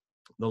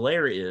 The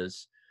layer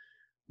is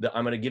that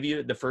I'm going to give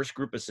you the first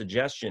group of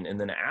suggestion, and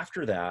then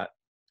after that,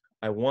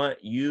 I want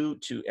you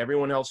to,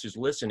 everyone else who's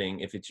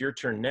listening, if it's your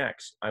turn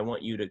next, I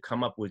want you to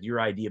come up with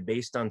your idea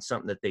based on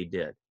something that they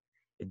did.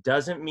 It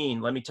doesn't mean,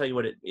 let me tell you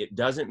what it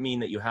doesn't mean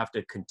that you have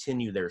to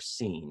continue their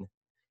scene.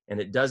 And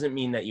it doesn't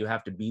mean that you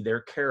have to be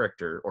their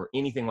character or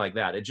anything like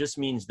that. It just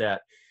means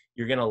that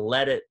you're going to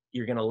let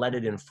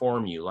it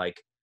inform you,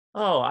 like,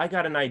 oh, I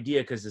got an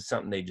idea because it's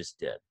something they just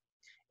did.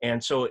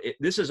 And so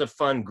this is a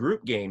fun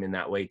group game in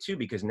that way too,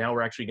 because now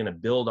we're actually going to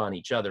build on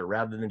each other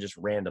rather than just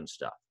random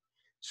stuff.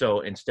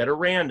 So instead of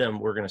random,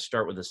 we're going to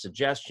start with a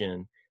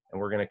suggestion, and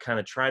we're going to kind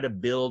of try to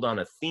build on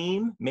a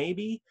theme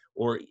maybe,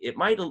 or it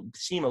might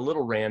seem a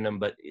little random,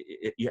 but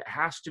it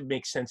has to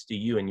make sense to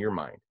you in your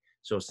mind.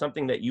 So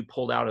something that you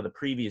pulled out of the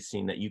previous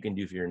scene that you can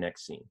do for your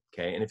next scene.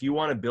 Okay. And if you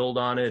want to build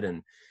on it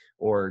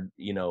or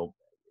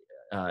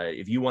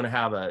if you want to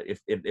have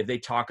if they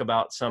talk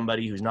about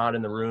somebody who's not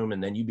in the room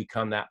and then you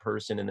become that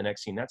person in the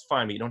next scene, that's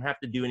fine, but you don't have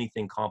to do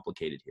anything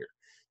complicated here.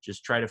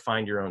 Just try to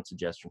find your own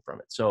suggestion from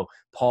it. So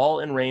Paul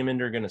and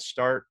Raymond are going to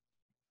start.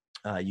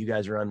 You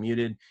guys are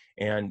unmuted,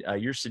 and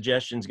your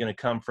suggestion is going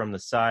to come from the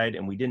side,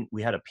 and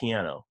we had a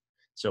piano.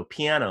 So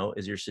piano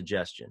is your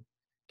suggestion.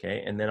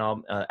 Okay. And then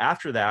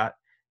after that,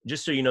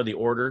 just so you know the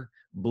order,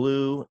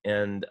 Blue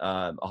and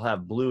I'll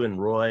have Blue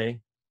and Roy,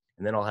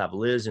 and then I'll have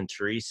Liz and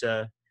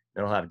Teresa,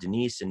 then I'll have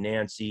Denise and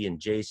Nancy and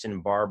Jason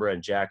and Barbara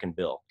and Jack and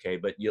Bill. Okay,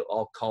 but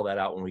I'll call that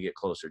out when we get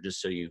closer,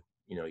 just so you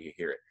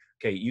hear it.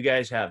 Okay, you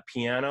guys have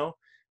piano,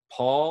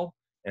 Paul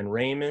and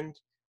Raymond,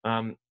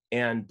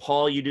 and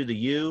Paul, you do the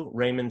you,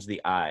 Raymond's the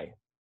I.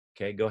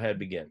 Okay, go ahead,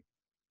 begin.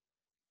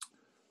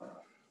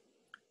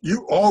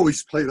 You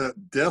always play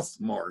that death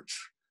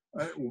march.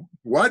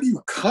 Why do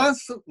you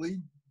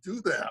constantly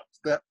do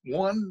that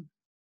one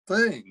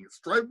thing? It's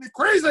driving me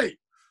crazy.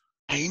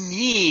 I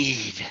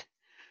need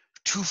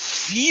to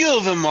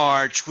feel the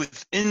march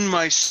within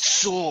my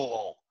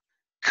soul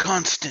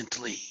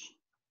constantly.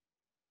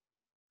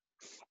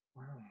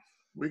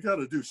 We got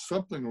to do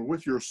something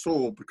with your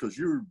soul, because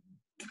your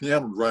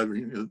piano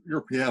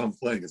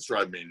playing is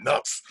driving me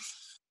nuts.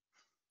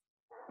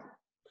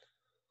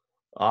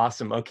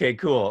 Awesome. Okay,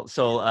 cool.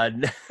 So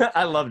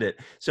I loved it.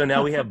 So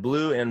now we have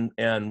Blue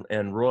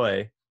and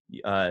Roy.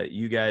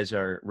 You guys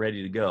are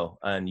ready to go,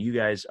 and you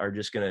guys are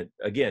just gonna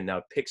again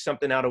now pick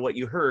something out of what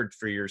you heard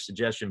for your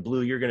suggestion.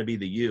 Blue, you're gonna be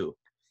the you.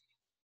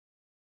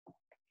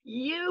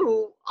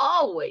 You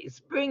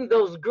always bring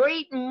those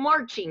great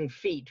marching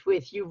feet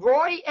with you,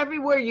 Roy,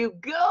 everywhere you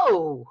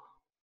go.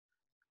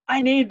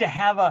 I need to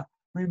have a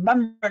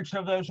remembrance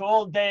of those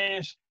old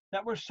days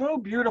that were so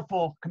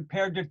beautiful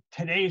compared to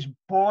today's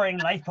boring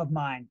life of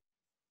mine.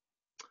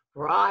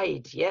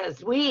 Right,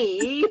 yes,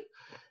 we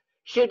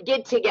should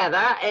get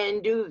together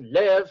and do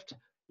lift,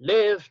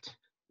 lift,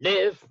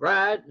 lift,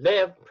 right,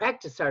 lift,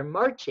 practice our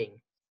marching.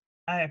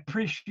 I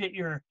appreciate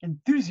your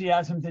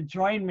enthusiasm to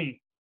join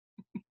me.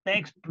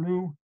 Thanks,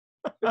 Blue.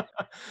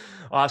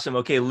 Awesome.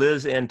 Okay,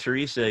 Liz and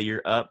Teresa,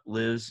 you're up.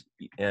 Liz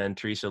and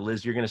Teresa.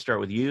 Liz, you're going to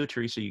start with you.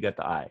 Teresa, you got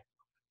the I.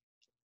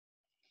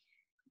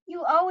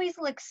 You always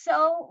look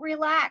so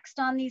relaxed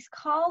on these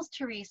calls,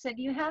 Teresa.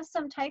 Do you have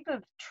some type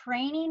of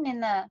training in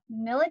the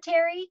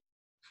military?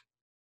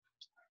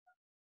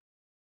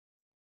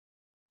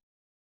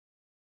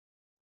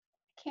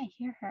 Can't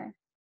hear her.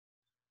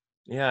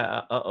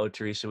 Yeah.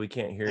 Teresa, we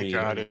can't hear you.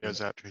 God, is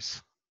that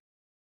Teresa?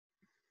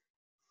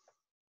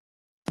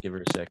 Give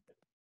her a second.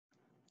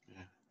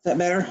 Is that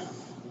better?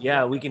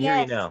 Yeah, we can hear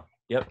you Yes. now.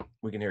 Yep,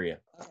 we can hear you.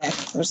 Okay,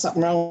 there's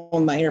something wrong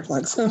with my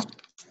earplugs.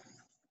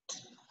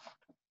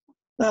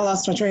 I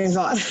lost my train of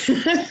thought.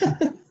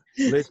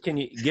 Liz, can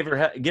you give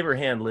her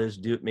hand, Liz?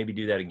 Maybe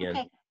do that again.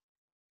 Okay.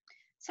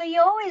 So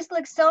you always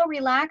look so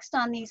relaxed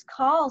on these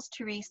calls,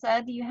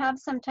 Teresa. Do you have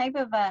some type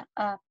of a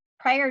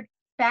prior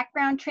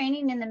background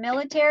training in the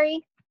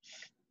military?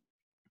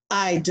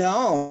 I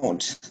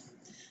don't.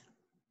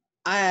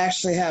 I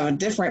actually have a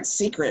different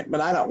secret,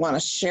 but I don't want to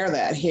share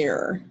that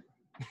here.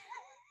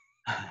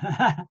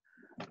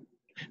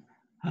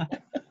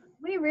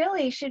 We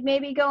really should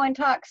maybe go and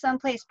talk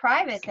someplace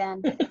private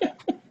then.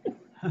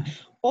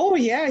 Oh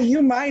yeah,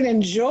 you might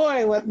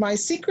enjoy what my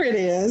secret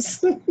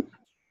is.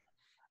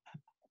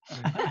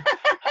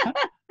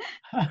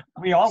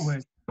 We all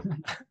would.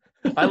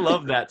 I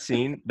love that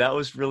scene. That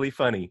was really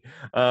funny.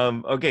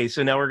 Okay,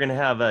 so now we're going to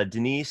have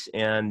Denise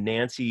and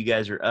Nancy. You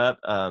guys are up.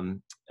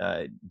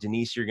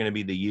 Denise, you're going to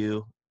be the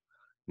you.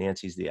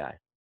 Nancy's the I.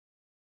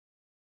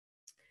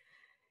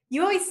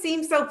 You always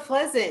seem so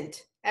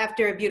pleasant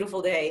after a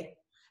beautiful day.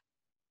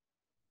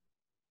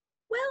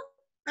 Well,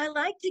 I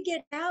like to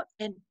get out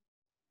and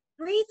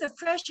breathe the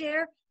fresh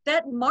air.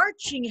 That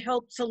marching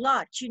helps a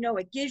lot. You know,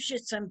 it gives you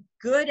some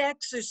good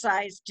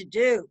exercise to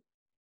do.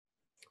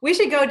 We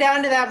should go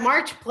down to that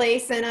march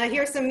place and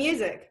hear some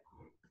music.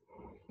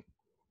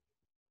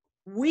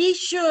 We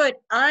should.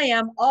 I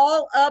am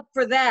all up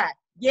for that.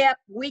 Yep,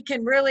 we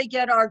can really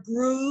get our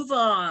groove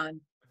on.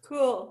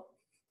 Cool.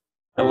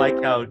 I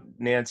like how,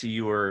 Nancy,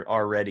 you were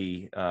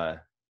already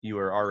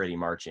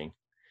marching.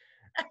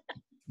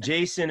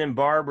 Jason and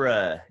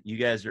Barbara, you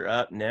guys are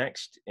up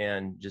next,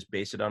 and just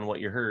base it on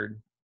what you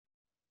heard.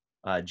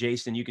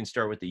 Jason, you can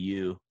start with the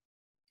you.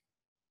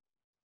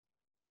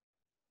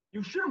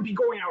 You shouldn't be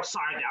going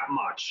outside that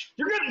much.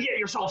 You're going to get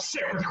yourself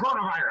sick with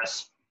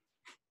coronavirus.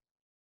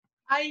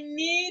 I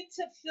need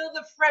to feel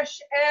the fresh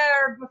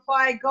air before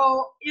I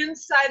go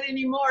inside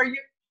anymore.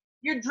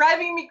 You're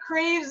driving me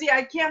crazy.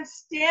 I can't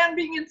stand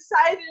being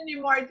inside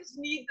anymore. I just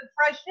need the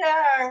fresh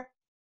air.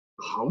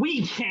 Oh,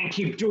 we can't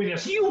keep doing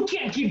this. You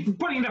can't keep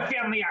putting the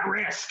family at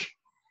risk.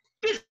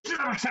 This is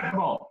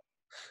unacceptable.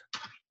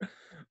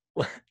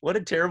 What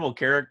a terrible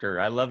character.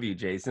 I love you,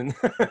 Jason.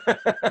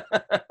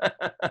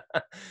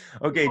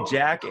 Okay,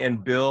 Jack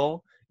and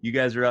Bill, you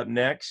guys are up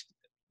next.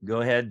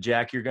 Go ahead,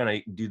 Jack, you're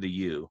going to do the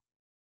you.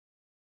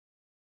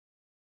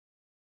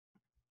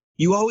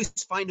 You always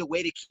find a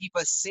way to keep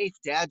us safe,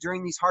 Dad,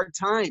 during these hard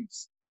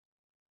times.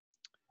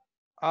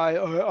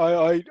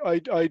 I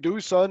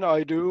do, son.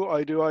 I do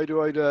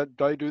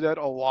that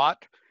a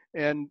lot.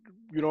 And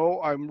you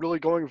know, I'm really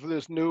going for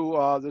this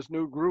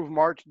new Groove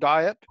March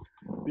diet,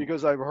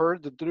 because I've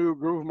heard that the new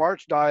Groove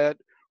March diet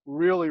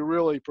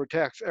really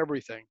protects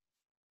everything.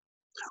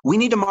 We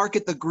need to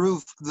market the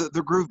groove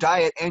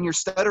diet and your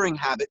stuttering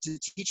habit to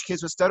teach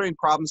kids with stuttering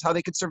problems how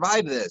they could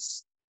survive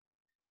this.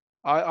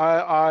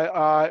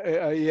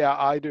 Yeah,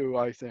 I do.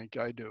 I think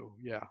I do.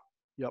 Yeah.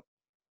 Yep.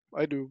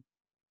 I do.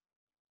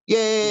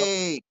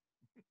 Yay!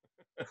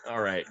 Yep.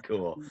 All right,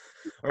 cool.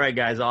 All right,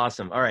 guys,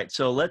 awesome. All right,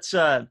 so let's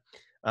I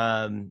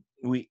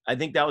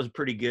think that was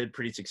pretty good,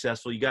 pretty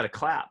successful. You got a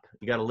clap.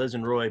 You got a Liz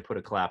and Roy put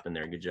a clap in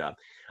there. Good job.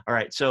 All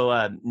right,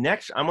 so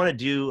next I'm going to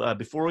do,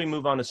 before we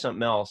move on to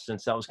something else,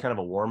 since that was kind of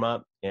a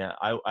warm-up, yeah,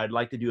 I'd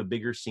like to do a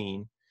bigger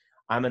scene.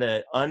 I'm going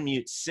to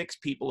unmute 6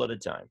 people at a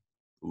time.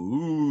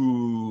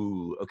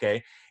 Ooh,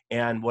 okay.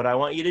 And what I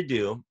want you to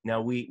do,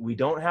 now we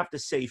don't have to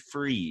say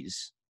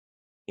freeze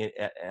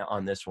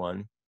on this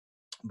one,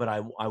 but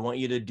I want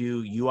you to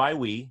do UI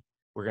we.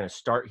 We're going to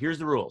start, here's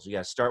the rules. You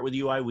got to start with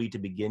UI we to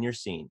begin your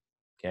scene,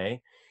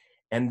 okay?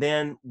 And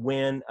then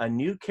when a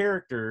new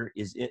character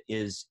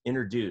is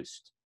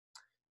introduced,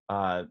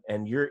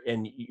 and you're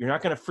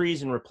not going to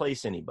freeze and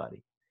replace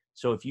anybody.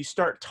 So if you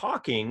start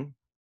talking,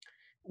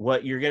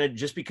 what you're going to,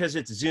 just because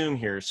it's Zoom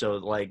here, so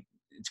like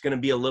it's going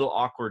to be a little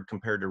awkward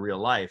compared to real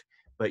life,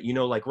 but you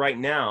know, like right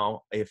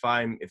now, if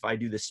I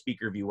do the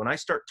speaker view, when I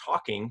start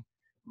talking,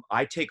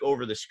 I take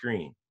over the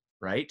screen,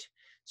 right?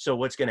 So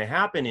what's going to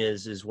happen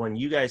is when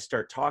you guys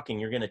start talking,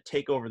 you're going to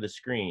take over the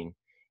screen.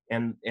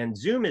 And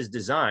Zoom is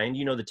designed,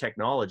 you know, the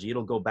technology,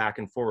 it'll go back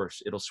and forth.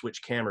 It'll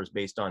switch cameras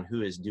based on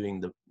who is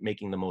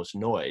making the most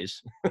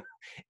noise.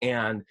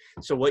 And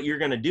so what you're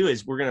going to do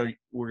is we're going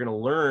to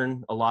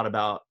learn a lot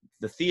about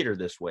the theater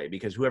this way,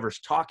 because whoever's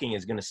talking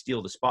is going to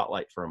steal the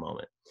spotlight for a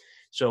moment.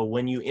 So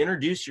when you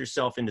introduce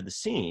yourself into the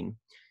scene,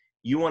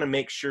 you want to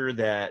make sure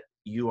that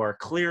you are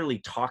clearly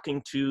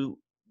talking to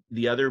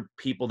the other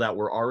people that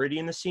were already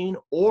in the scene,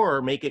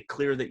 or make it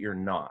clear that you're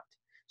not.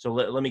 So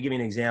let me give you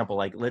an example.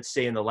 Like, let's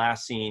say in the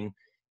last scene,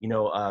 you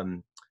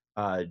know,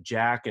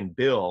 Jack and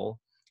Bill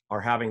are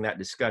having that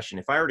discussion.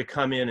 If I were to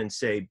come in and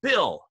say,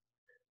 Bill,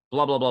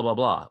 blah, blah, blah, blah,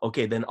 blah.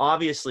 Okay, then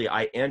obviously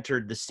I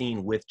entered the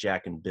scene with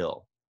Jack and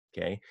Bill.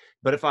 Okay.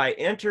 But if I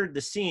entered the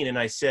scene and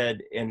I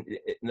said, and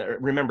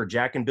remember,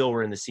 Jack and Bill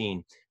were in the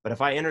scene, but if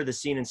I enter the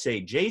scene and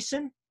say,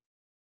 Jason,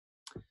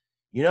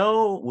 you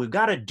know, we've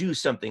got to do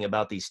something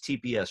about these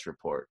TPS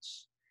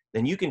reports.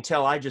 then you can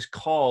tell I just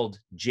called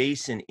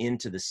Jason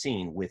into the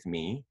scene with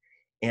me,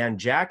 and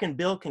Jack and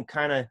Bill can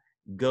kind of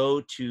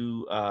go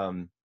to,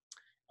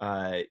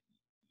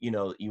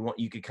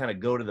 you could kind of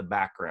go to the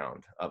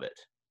background of it.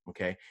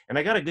 Okay. And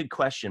I got a good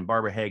question,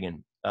 Barbara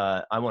Hagan.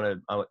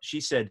 She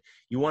said,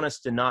 you want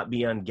us to not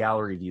be on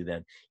gallery view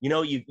then. You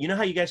know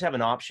how you guys have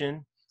an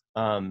option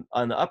on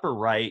the upper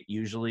right,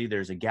 usually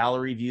there's a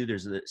gallery view.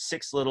 There's the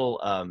 6 little,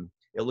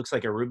 it looks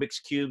like a Rubik's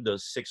Cube,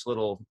 those 6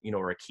 little,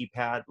 or a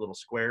keypad, little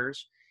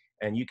squares.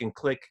 And you can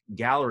click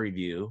gallery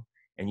view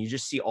and you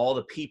just see all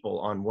the people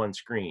on one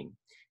screen.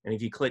 And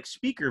if you click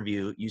speaker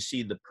view, you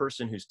see the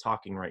person who's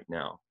talking right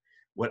now.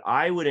 What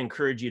I would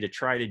encourage you to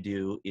try to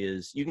do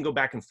is, you can go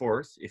back and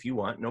forth if you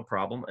want, no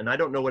problem. And I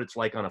don't know what it's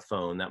like on a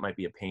phone. That might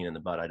be a pain in the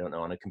butt. I don't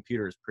know. On a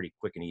computer, it's pretty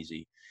quick and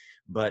easy.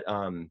 But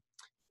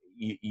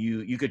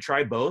you could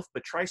try both,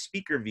 but try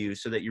speaker view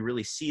so that you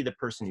really see the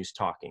person who's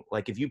talking.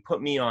 Like if you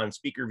put me on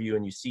speaker view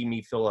and you see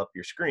me fill up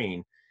your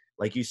screen,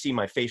 like you see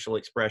my facial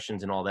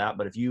expressions and all that.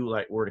 But if you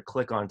were to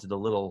click onto the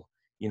little,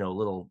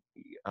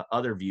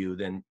 other view,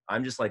 then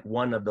I'm just like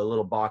one of the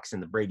little box in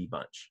the Brady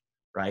Bunch.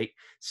 Right.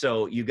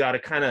 So you got to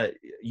kind of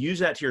use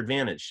that to your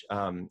advantage,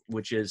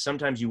 which is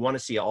sometimes you want to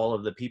see all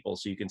of the people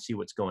so you can see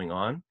what's going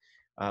on.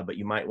 But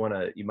you might want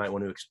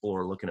to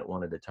explore looking at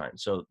one at a time.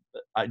 So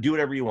do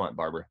whatever you want,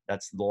 Barbara.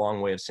 That's the long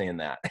way of saying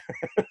that.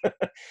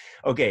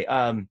 Okay.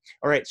 All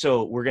right.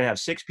 So we're going to have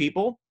 6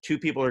 people. 2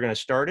 people are going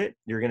to start it.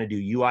 You're going to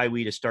do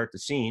UIW to start the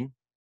scene.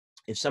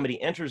 If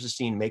somebody enters the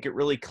scene, make it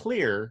really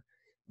clear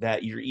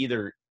that you're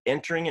either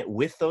entering it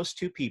with those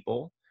 2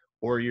 people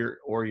or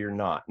you're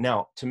not.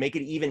 Now, to make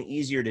it even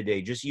easier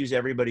today, just use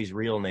everybody's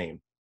real name.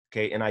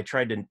 Okay. And I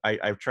tried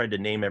to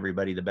name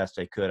everybody the best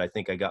I could. I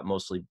think I got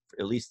mostly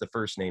at least the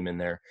first name in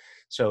there.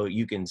 So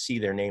you can see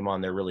their name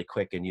on there really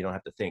quick and you don't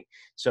have to think.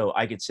 So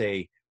I could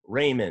say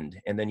Raymond,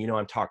 and then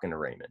I'm talking to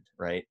Raymond,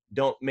 right?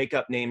 Don't make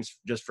up names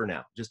just for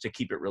now, just to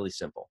keep it really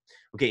simple.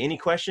 Okay. Any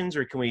questions,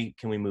 or can we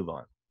move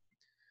on?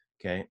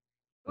 Okay.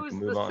 Who's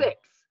the 6th?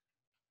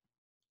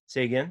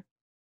 Say again?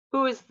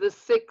 Who is the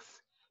 6th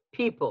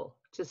people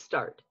to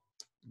start?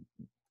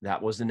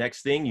 That was the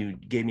next thing. You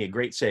gave me a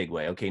great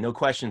segue. Okay, no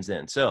questions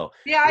then. So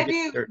yeah, I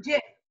do.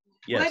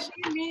 Yes. What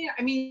do you mean?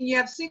 I mean, you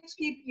have 6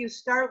 people. You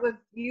start with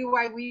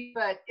UIW,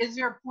 but is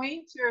there a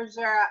point, or is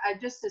there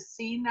just a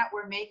scene that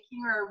we're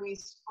making, or are we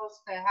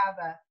supposed to have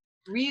a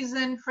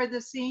reason for the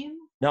scene?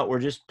 No, we're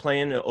just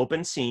playing an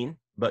open scene,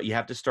 but you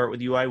have to start with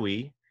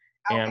UIW,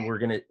 and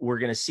we're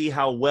gonna see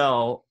how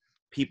well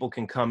people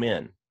can come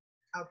in.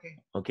 Okay.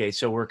 Okay,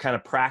 so we're kind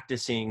of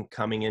practicing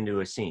coming into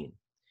a scene.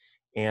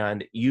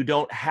 And you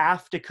don't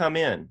have to come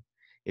in.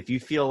 If you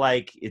feel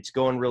like it's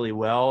going really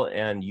well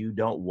and you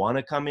don't want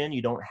to come in,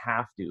 you don't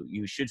have to.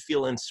 You should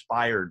feel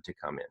inspired to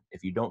come in.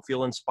 If you don't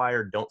feel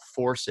inspired, don't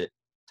force it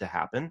to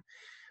happen.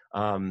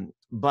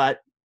 But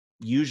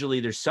usually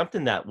there's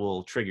something that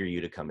will trigger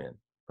you to come in,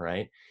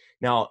 right?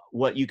 Now,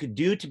 what you could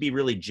do to be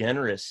really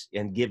generous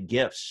and give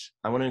gifts,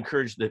 I want to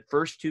encourage the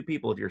first 2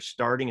 people, if you're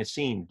starting a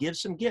scene, give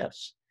some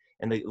gifts.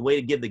 And the way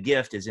to give the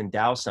gift is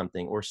endow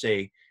something, or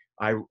say,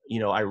 I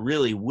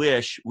really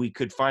wish we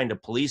could find a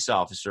police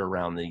officer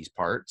around these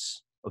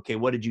parts. Okay,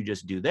 what did you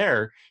just do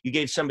there? You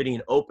gave somebody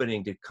an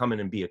opening to come in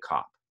and be a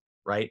cop,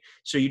 right?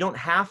 So you don't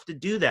have to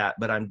do that,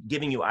 but I'm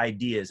giving you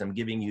ideas. I'm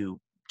giving you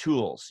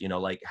tools,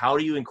 like how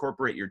do you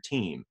incorporate your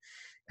team?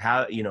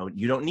 How, you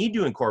don't need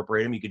to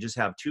incorporate them. You could just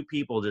have 2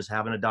 people just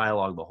having a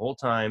dialogue the whole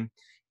time.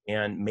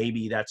 And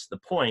maybe that's the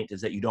point, is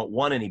that you don't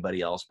want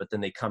anybody else, but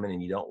then they come in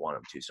and you don't want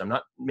them to. So I'm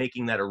not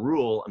making that a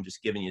rule. I'm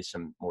just giving you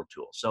some more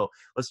tools. So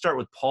let's start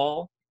with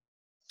Paul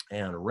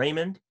and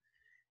Raymond,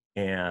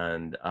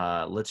 and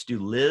let's do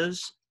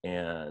Liz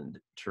and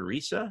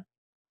Teresa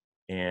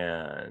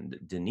and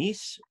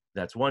Denise.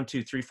 That's 1,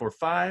 2, 3, 4,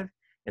 5.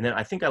 And then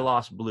I think I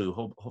lost Blue.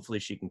 Hopefully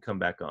she can come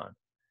back on.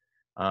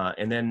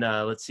 And then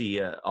let's see.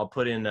 I'll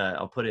put in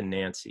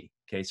Nancy.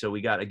 Okay, so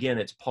we got, again,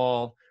 it's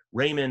Paul,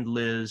 Raymond,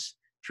 Liz,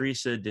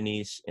 Teresa,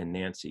 Denise, and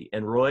Nancy.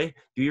 And Roy,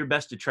 do your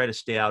best to try to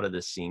stay out of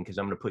this scene, because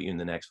I'm going to put you in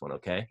the next one,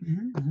 okay?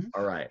 Mm-hmm.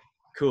 All right.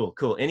 Cool.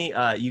 Any,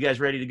 you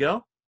guys ready to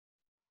go?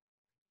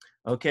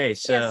 Okay,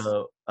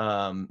 so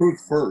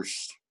who's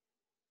first?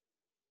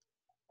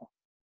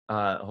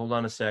 Hold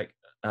on a sec.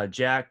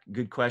 Jack,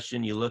 good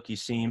question. You look, you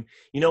seem.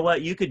 You know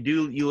what? You could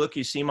do you look,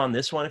 you seem on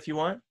this one if you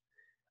want.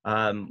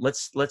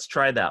 Let's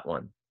try that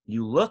one.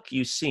 You look,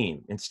 you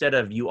seem. Instead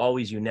of you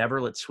always, you never,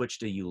 let's switch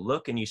to you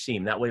look and you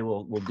seem. That way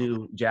we'll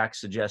do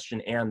Jack's suggestion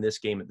and this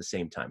game at the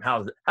same time.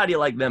 How do you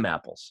like them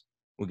apples?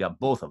 We got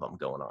both of them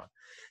going on.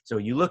 So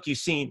you look, you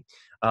seem.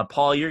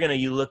 Paul, you're going to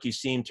you look, you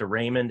seem to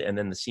Raymond, and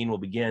then the scene will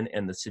begin.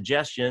 And the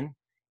suggestion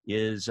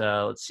is,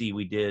 let's see,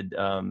 we did,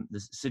 the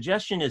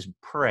suggestion is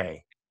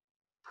pray.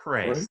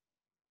 Pray.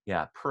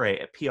 Yeah,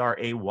 pray.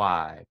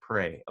 P-R-A-Y.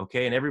 Pray.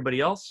 Okay, and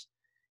everybody else,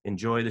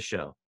 enjoy the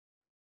show.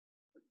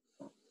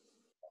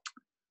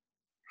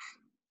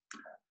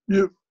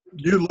 You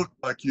look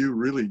like you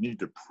really need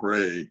to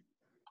pray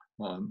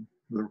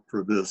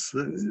for this.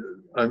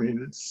 I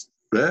mean, it's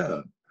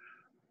bad.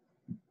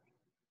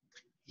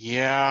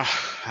 Yeah,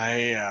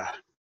 I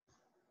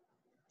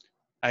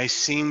I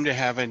seem to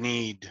have a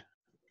need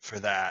for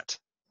that.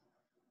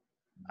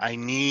 I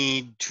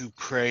need to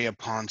prey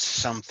upon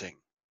something.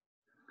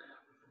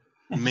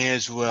 May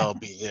as well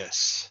be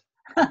this.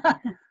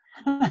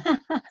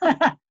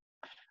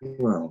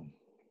 Well,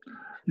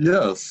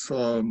 yes,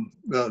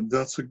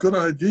 that's a good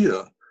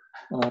idea.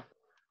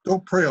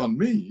 Don't prey on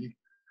me.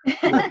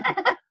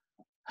 But,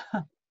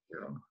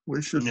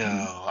 we should.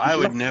 No, I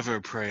would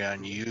never prey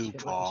on you,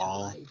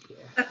 Paul.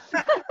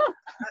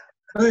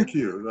 Thank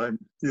you. I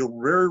feel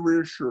very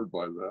reassured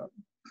by that.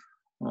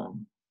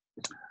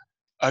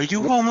 Are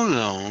you home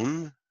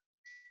alone?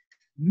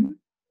 Hmm?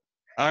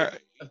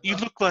 You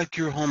look like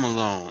you're home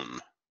alone.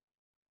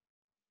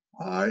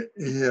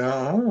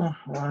 Yeah,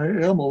 I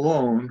am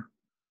alone.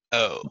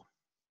 Oh,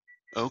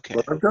 okay.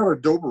 But I've got a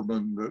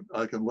Doberman that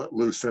I can let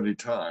loose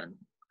anytime.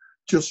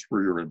 Just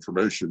for your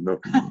information,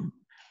 nothing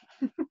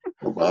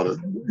about it.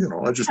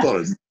 I just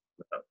thought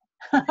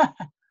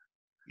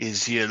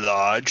Is he a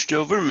large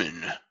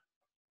Doberman?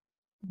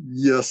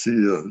 Yes, he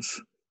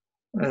is.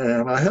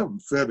 And I haven't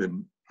fed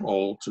him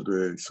all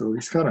today, so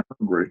he's kind of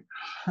hungry.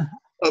 I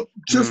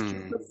just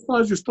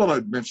thought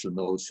I'd mention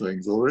those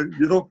things.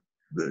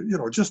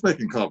 Just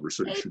making Hey,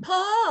 conversation.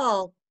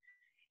 Paul,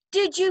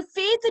 did you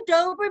feed the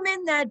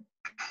Doberman that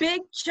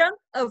big chunk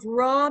of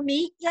raw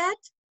meat yet?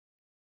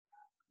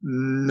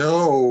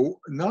 No,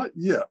 not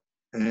yet.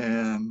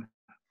 And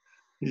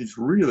he's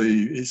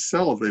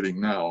salivating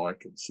now. I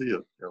can see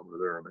it over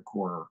there in the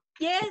corner.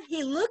 Yeah,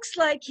 he looks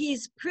like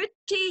he's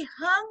pretty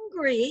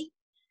hungry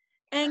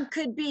and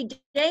could be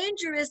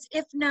dangerous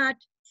if not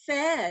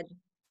fed.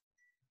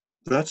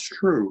 That's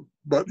true.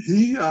 But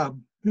he's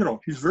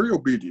very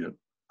obedient.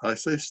 I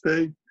say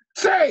stay.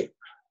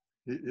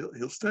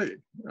 He'll stay.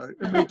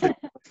 It may take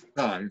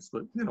times,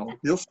 but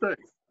he'll stay.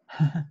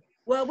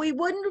 Well, we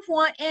wouldn't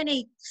want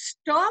any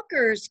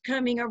stalkers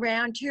coming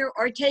around here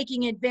or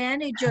taking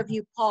advantage of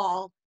you,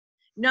 Paul.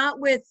 Not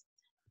with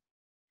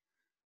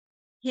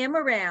him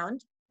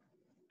around.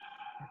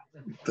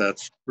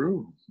 That's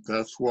true.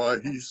 That's why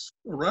he's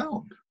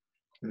around,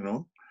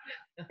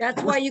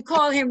 That's why you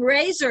call him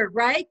Razor,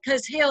 right?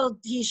 Because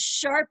he's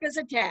sharp as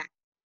a tack.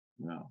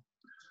 Yeah.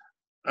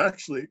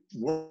 Actually,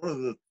 one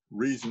of the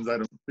reasons I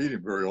don't feed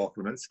him very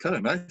often, it's kind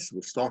of nice if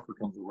a stalker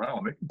comes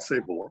around. They can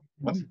save a lot of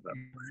money that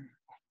way.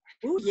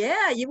 Oh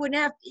yeah, you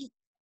wouldn't have to eat.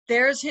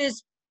 There's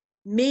his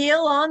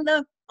meal on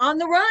the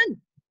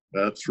run.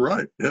 That's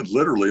right. And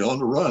literally on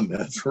the run.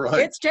 That's right.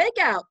 It's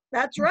takeout.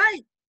 That's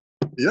right.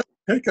 Yep,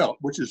 takeout,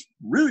 which is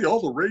really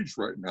all the rage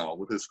right now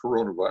with this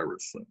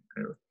coronavirus thing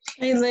here.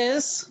 Hey,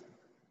 Liz,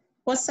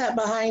 what's that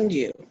behind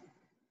you?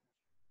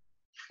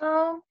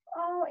 Oh,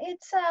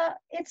 it's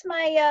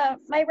my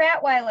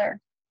Rottweiler.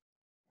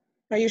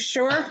 Are you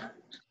sure?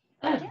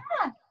 Yeah.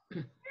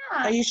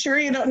 Are you sure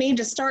you don't need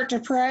to start to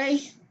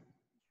pray?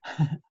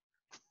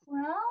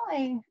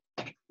 Well,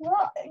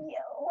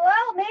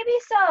 maybe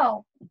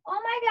so. Oh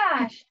my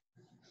gosh.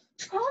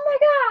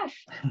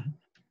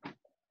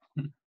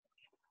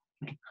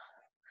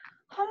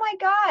 Oh my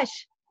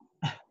gosh.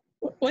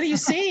 What do you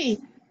see?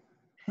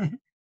 Oh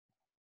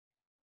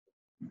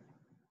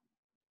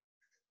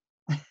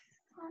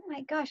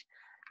my gosh.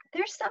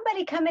 There's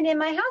somebody coming in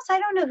my house. I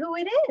don't know who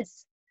it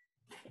is.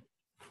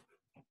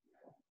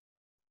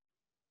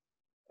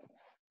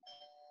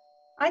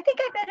 I think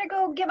I better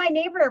go get my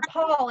neighbor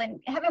Paul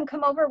and have him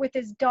come over with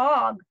his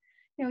dog.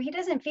 He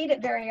doesn't feed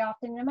it very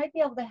often. I might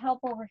be able to help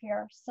over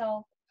here.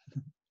 So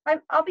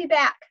I'll be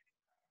back.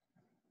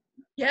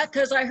 Yeah,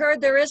 because I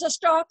heard there is a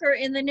stalker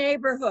in the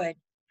neighborhood.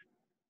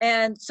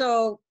 And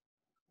so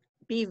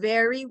be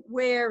very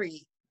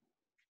wary.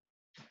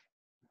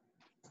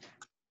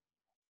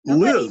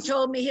 Somebody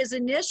told me his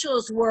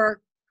initials were,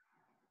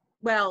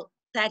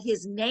 that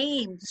his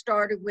name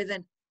started with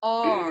an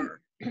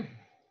R.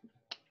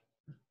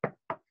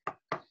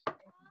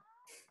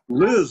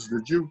 Liz,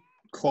 did you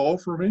call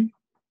for me?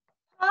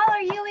 Paul,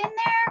 are you in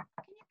there?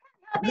 Can you come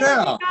help me with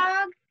Yeah. the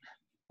dog?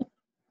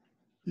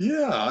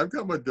 Yeah, I've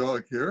got my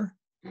dog here.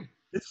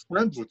 He's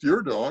friends with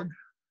your dog.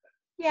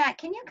 Yeah,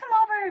 can you come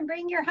over and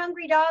bring your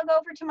hungry dog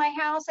over to my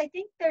house? I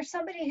think there's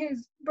somebody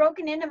who's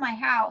broken into my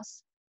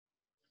house.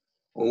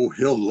 Oh,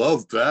 he'll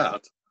love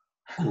that.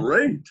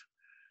 Great.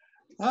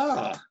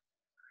 I'll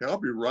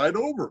be right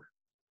over.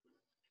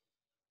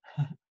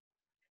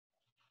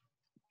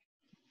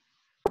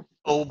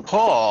 Oh,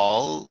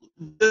 Paul,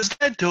 does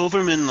that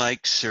Doberman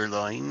like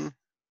sirloin?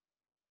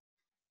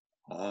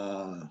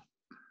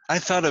 I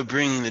thought of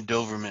bringing the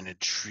Doberman a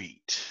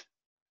treat.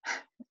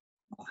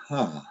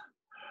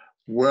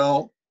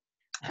 Well,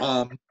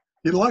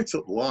 he likes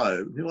it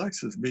live. He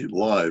likes his meat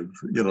live.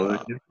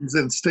 He's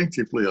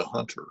instinctively a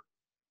hunter.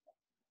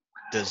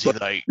 Does he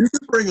like?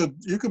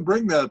 You can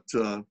bring that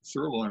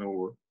sirloin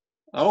over.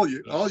 I'll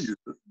use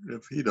it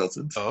if he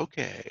doesn't.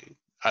 Okay,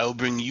 I'll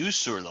bring you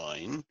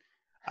sirloin.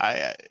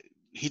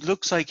 He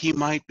looks like he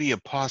might be a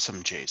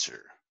possum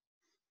chaser.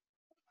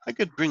 I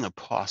could bring a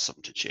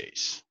possum to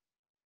chase.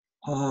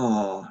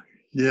 Oh,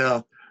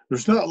 yeah.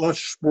 There's not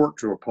much sport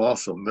to a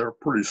possum. They're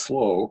pretty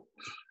slow.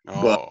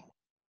 Oh.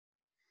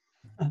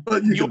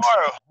 But You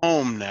are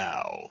home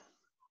now.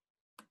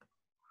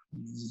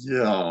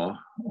 Yeah.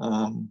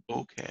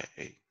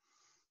 Okay.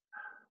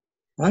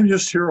 I'm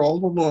just here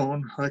all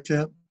alone. I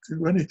can't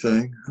do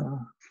anything.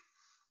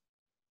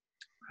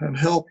 I'm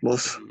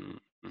helpless.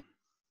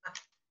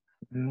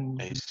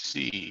 I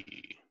see.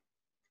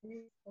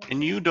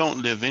 And you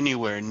don't live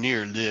anywhere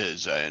near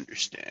Liz, I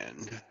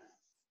understand.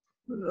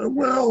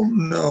 Well,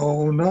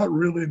 no, not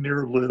really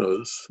near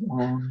Liz.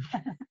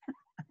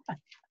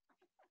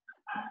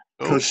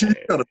 Because she's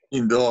got a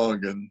mean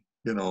dog, and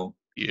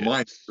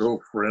mine's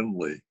so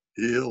friendly.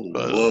 He'll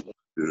love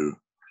you.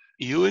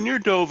 You and your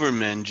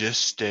Doberman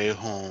just stay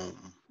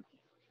home.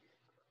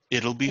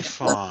 It'll be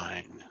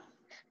fine.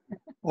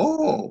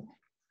 Oh,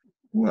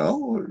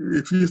 well,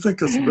 if you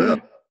think it's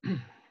best.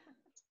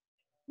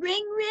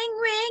 Ring, ring,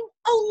 ring.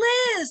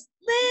 Oh, Liz,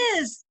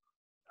 Liz.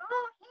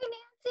 Oh, hey,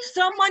 Nancy.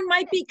 Someone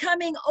might be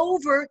coming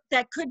over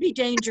that could be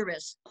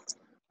dangerous.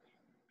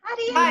 How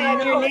do you Hi, I'm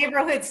know? your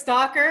neighborhood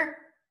stalker.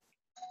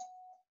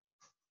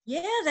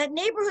 Yeah, that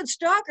neighborhood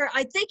stalker,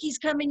 I think he's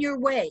coming your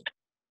way.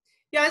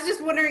 Yeah, I was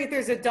just wondering if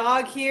there's a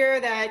dog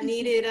here that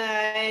needed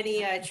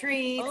any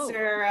treats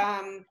or,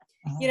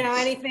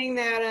 anything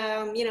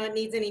that,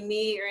 needs any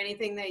meat or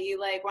anything that you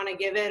want to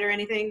give it or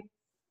anything.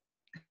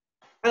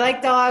 I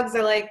like dogs.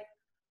 I like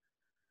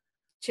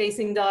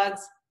chasing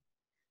dogs.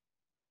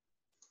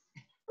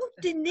 Oh,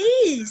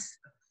 Denise.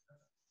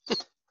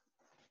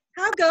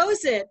 How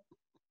goes it?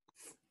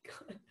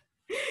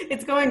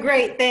 It's going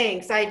great,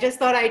 thanks. I just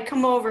thought I'd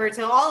come over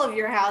to all of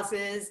your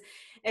houses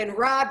and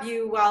rob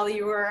you while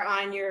you were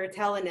on your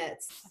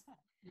telenets.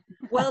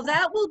 Well,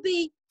 that will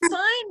be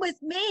fine with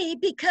me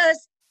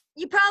because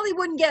you probably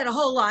wouldn't get a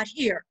whole lot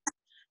here.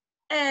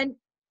 And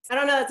I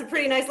don't know, it's a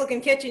pretty nice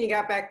looking kitchen you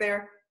got back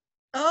there.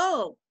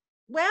 Oh,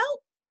 well,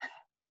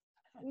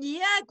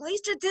 yeah, at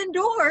least it's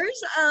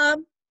indoors.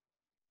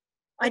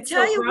 I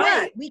tell you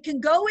what, we can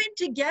go in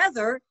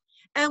together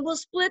and we'll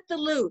split the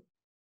loot.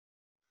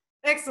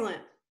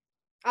 Excellent.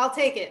 I'll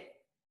take it.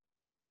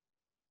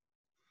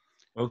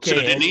 Okay. So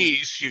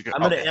Denise,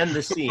 I'm going to end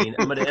the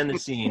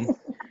scene.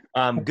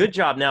 Good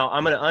job. Now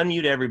I'm going to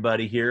unmute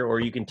everybody here, or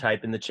you can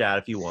type in the chat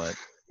if you want.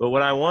 But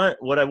what I want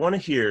to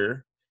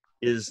hear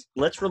is,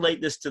 let's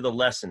relate this to the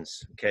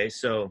lessons. Okay.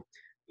 So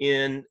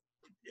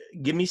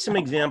give me some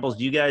examples.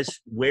 Do you guys,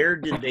 where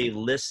did they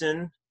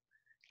listen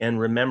and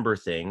remember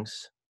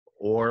things?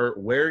 Or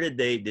where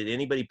did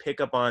anybody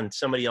pick up on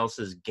somebody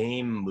else's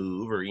game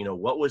move, or,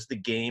 what was the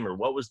game, or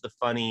what was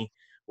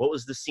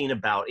the scene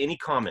about? Any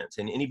comments?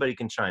 And anybody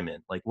can chime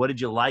in. Like, what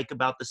did you like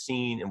about the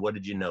scene and what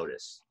did you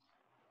notice?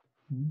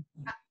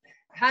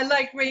 I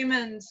like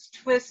Raymond's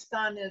twist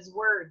on his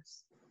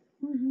words.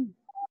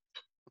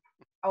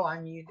 Oh,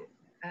 I'm muted.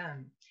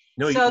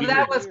 No, so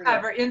that was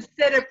clever.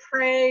 Instead of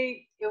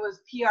pray, it was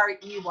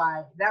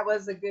P-R-E-Y. That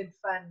was a good,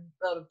 fun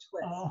little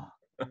twist. Oh.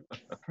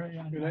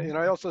 And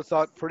I also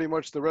thought pretty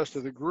much the rest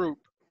of the group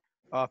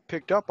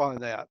picked up on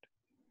that.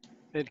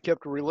 It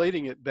kept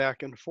relating it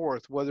back and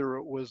forth, whether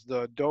it was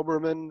the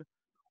Doberman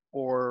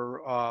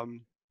or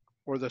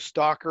the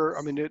stalker.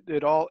 I mean,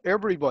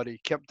 everybody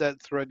kept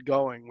that thread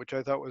going, which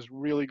I thought was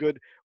really good.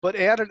 But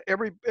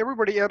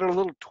everybody added a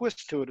little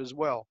twist to it as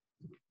well.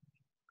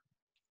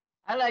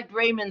 I liked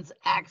Raymond's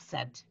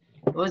accent.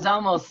 It was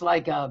almost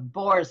like a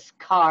Boris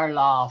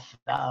Karloff.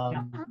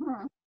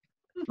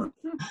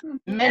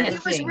 He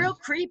was real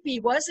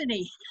creepy, wasn't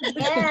he?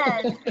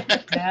 Yes.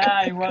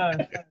 Yeah, he was.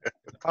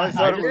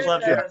 I just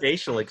loved your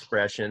facial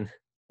expression,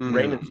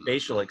 Raymond's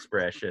facial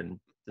expression,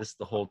 just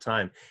the whole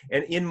time.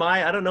 And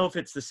I don't know if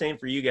it's the same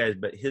for you guys,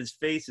 but his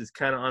face is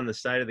kind of on the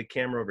side of the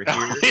camera over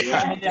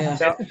here. Yeah.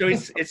 So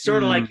it's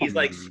sort of like he's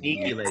like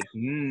sneaky, like,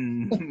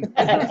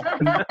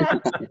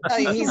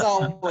 He's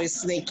always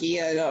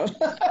sneaky, I know.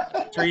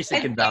 Teresa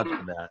can vouch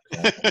for that.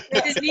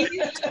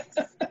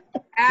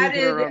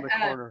 Added,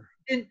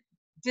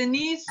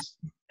 Denise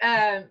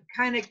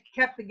kind of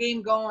kept the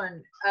game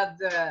going of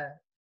the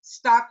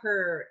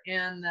stalker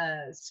and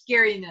the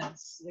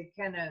scariness. It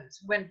kind of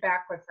went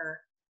back with her.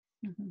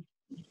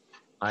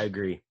 I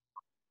agree.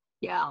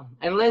 Yeah,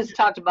 and Liz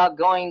talked about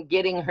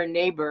getting her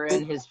neighbor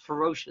and his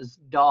ferocious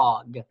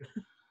dog.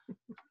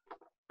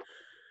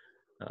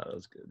 That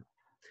was good.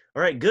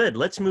 All right, good.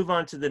 Let's move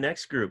on to the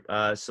next group.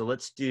 So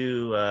let's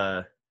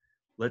do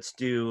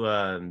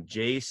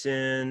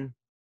Jason,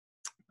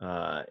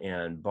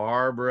 and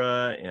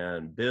Barbara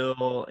and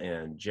Bill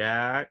and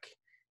Jack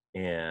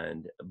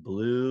and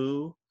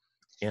Blue.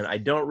 And I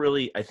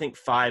think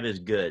 5 is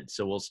good.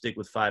 So we'll stick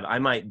with 5. I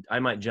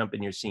might jump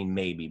in your scene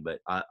maybe, but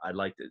I'd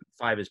like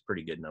 5 is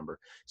pretty good number.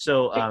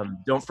 So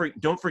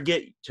don't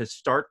forget to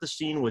start the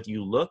scene with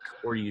you look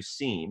or you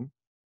seem.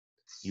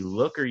 You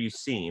look or you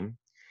seem.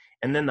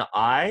 And then the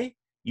I,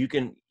 you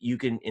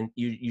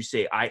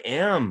say, I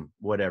am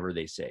whatever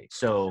they say.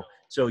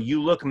 So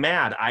you look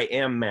mad, I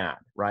am mad,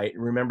 right?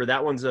 Remember,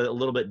 that one's a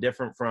little bit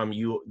different from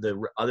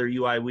the other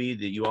UI we,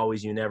 the you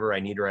always, you never, I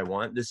need or I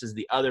want. This is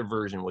the other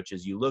version, which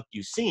is you look,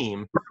 you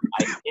seem,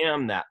 I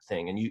am that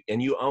thing,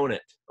 and you own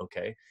it,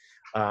 okay?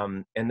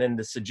 And then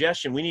the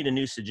suggestion, we need a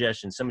new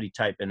suggestion. Somebody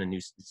type in a new,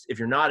 if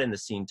you're not in the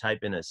scene, type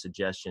in a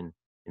suggestion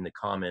in the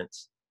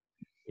comments.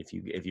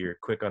 If you're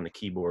quick on the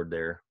keyboard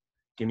there,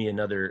 give me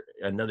another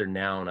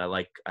noun. I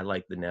like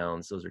the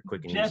nouns. Those are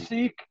quick and easy.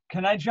 Jesse,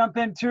 can I jump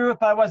in too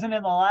if I wasn't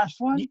in the last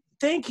one?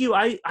 Thank you.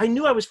 I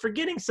knew I was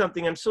forgetting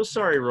something. I'm so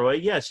sorry, Roy.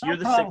 Yes, you're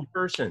the second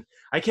person.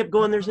 I kept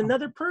going, there's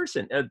another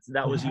person.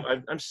 That was you.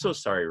 I'm so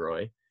sorry,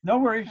 Roy. No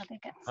worries.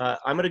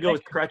 I'm going to go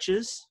with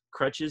crutches.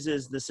 Crutches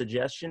is the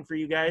suggestion for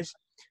you guys.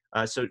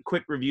 So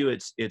quick review,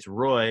 it's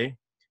Roy,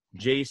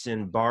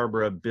 Jason,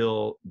 Barbara,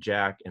 Bill,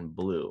 Jack, and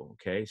Blue.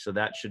 Okay, so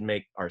that should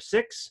make our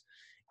 6.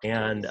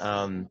 And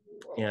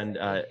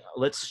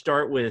let's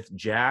start with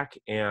Jack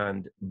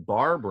and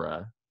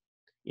Barbara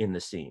in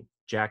the scene.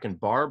 Jack and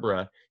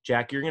Barbara.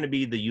 Jack, you're going to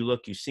be the you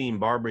look, you seem.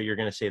 Barbara, you're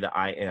going to say the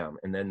I am,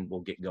 and then we'll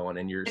get going.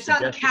 And your it's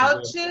on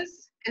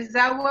couches. Is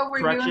that what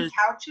we're doing?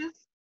 Couches.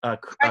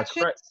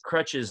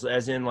 Crutches,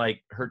 as in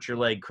like hurt your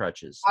leg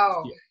crutches.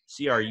 Oh.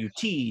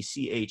 CRUTCHES.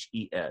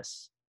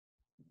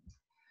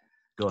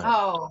 Go ahead.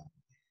 Oh.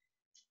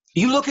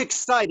 You look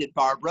excited,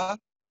 Barbara.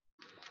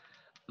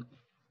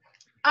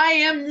 I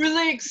am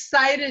really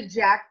excited,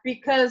 Jack,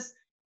 because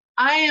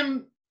I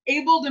am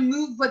able to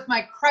move with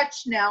my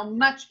crutch now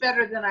much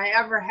better than I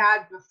ever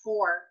had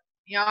before.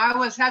 You know, I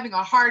was having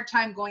a hard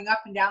time going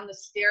up and down the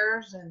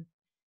stairs and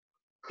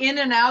in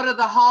and out of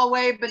the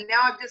hallway, but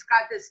now I've just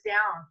got this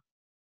down.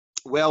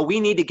 Well, we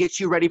need to get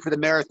you ready for the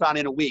marathon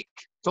in a week.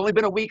 It's only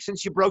been a week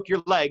since you broke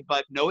your leg,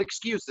 but no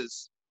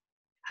excuses.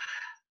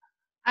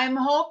 I'm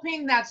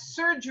hoping that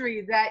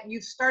surgery that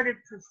you started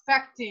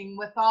perfecting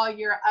with all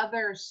your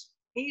other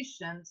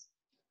patients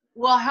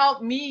will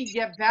help me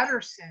get better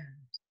soon.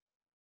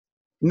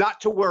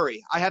 Not to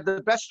worry. I have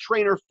the best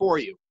trainer for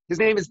you. His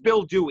name is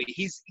Bill Dewey.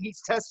 He's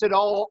tested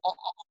all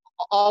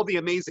the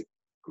amazing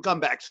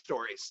comeback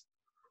stories.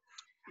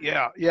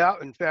 Yeah.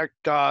 In fact,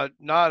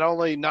 not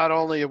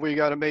only have we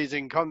got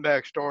amazing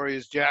comeback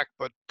stories, Jack,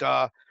 but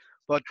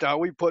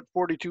we put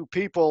 42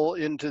 people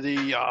into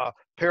the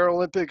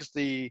Paralympics,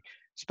 the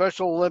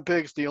Special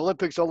Olympics, the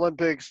Olympics,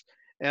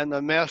 and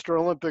the Master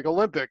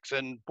Olympics.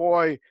 And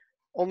boy,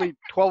 only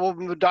 12 of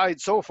them have died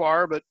so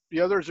far, but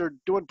the others are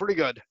doing pretty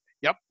good.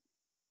 Yep.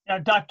 Yeah,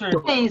 Dr.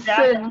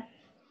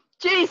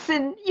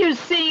 Jason, you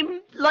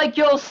seem like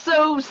you're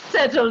so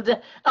settled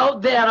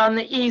out there on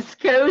the East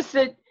Coast.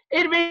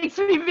 It makes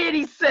me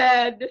very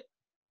sad.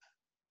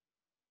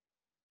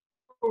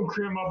 Oh,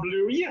 Grandma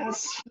Blue,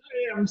 yes,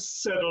 I am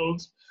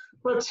settled.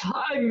 But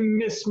I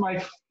miss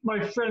my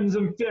friends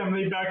and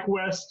family back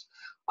west.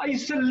 I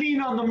used to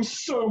lean on them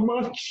so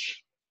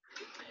much.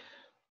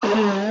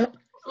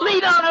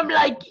 Lean on them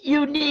like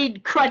you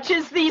need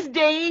crutches these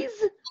days?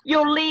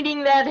 You're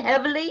leaning that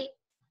heavily?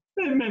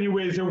 In many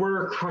ways, they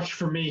were a crutch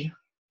for me.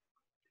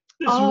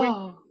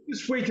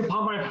 This weight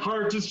upon my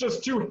heart is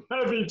just too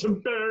heavy to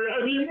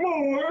bear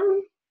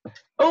anymore.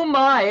 Oh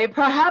my,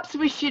 perhaps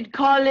we should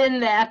call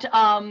in that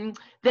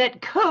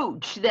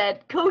coach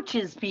that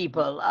coaches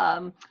people.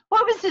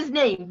 What was his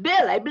name?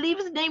 Bill. I believe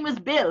his name was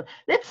Bill.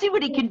 Let's see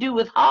what he can do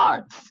with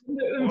hearts.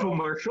 The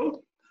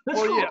infomercial.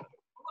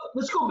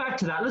 Let's go back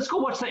to that. Let's go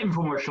watch that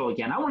infomercial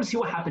again. I want to see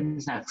what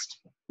happens next.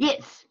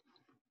 Yes.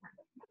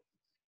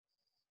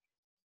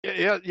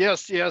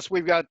 Yes.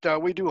 We've got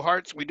we do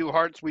hearts, we do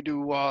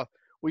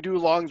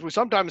lungs. We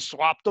sometimes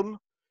swap them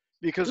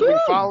because we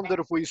found that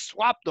if we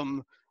swap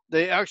them,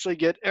 they actually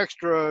get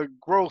extra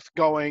growth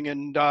going,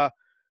 and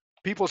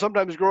people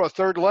sometimes grow a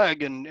third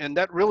leg, and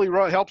that really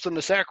helps in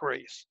the sack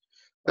race.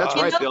 That's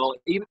right, Bill.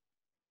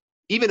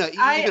 Even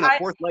a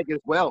fourth leg as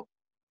well.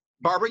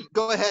 Barbara,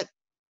 go ahead.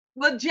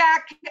 Well,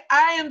 Jack,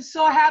 I am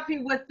so happy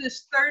with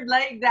this third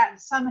leg that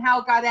somehow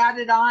got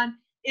added on.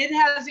 It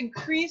has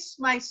increased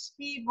my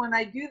speed when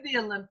I do the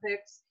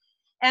Olympics,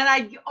 and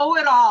I owe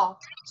it all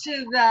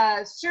to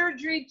the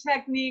surgery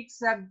techniques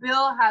that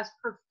Bill has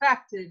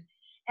perfected.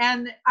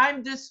 And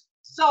I'm just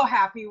so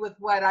happy with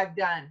what I've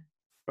done.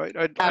 Right.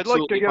 I'd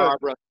like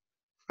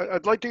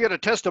to get a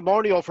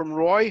testimonial from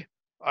Roy.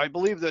 I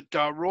believe that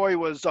Roy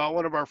was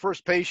one of our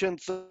first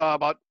patients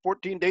about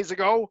 14 days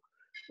ago,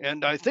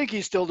 and I think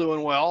he's still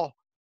doing well.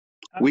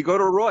 We go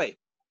to Roy.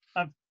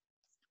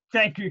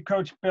 Thank you,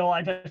 Coach Bill.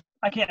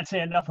 I can't say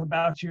enough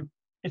about you.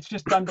 It's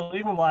just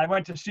unbelievable. I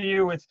went to see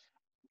you with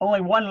only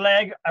one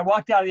leg. I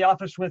walked out of the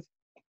office with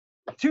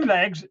 2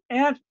 legs,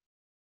 and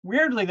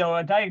weirdly, though,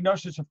 a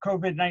diagnosis of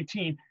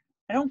COVID-19.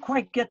 I don't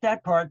quite get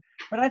that part,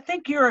 but I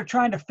think you're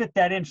trying to fit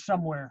that in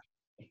somewhere.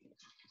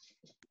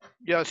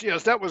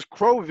 Yes, that was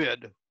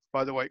Crovid,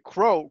 by the way.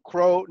 Crow,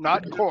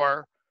 not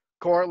core.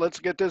 Core, let's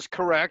get this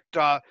correct.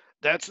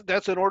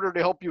 That's in order to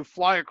help you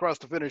fly across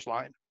the finish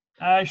line.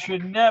 I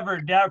should never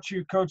doubt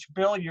you, Coach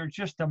Bill. You're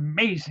just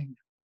amazing.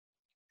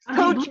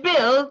 Coach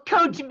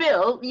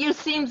Bill, you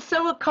seem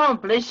so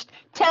accomplished.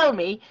 Tell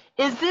me,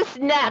 is this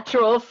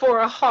natural for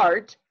a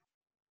heart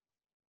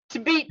to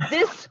beat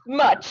this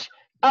much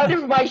out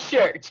of my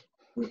shirt?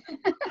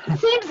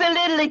 Seems a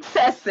little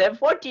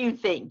excessive. What do you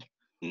think?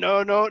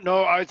 No.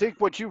 I think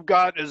what you've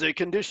got is a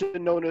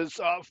condition known as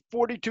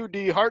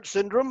 42D heart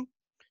syndrome.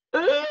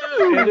 And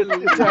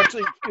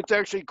it's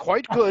actually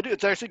quite good.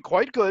 It's actually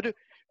quite good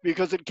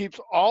because it keeps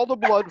all the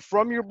blood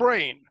from your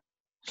brain,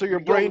 so your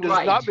brain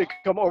does not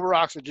become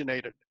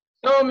over-oxygenated.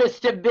 Oh,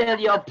 Mr. Bill,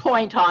 you're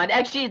point on.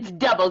 Actually, it's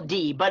double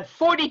D, but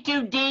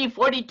 42D,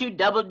 42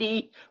 double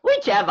D,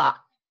 whichever.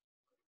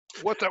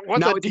 What's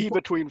a D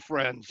between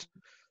friends?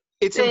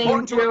 It's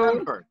important to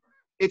remember.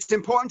 It's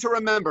important to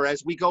remember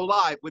as we go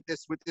live with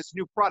this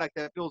new product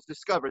that Bill's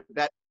discovered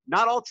that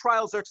not all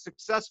trials are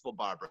successful,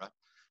 Barbara.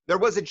 There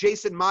was a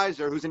Jason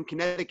Miser who's in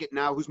Connecticut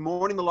now who's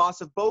mourning the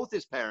loss of both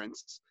his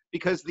parents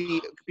because of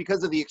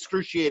the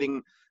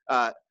excruciating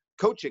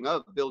coaching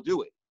of Bill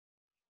Dewey.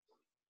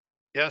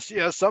 Yes.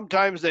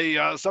 Sometimes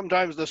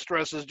sometimes the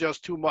stress is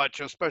just too much,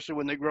 especially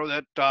when they grow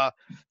that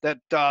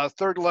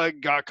third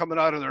leg coming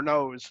out of their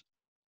nose.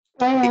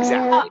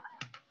 Exactly.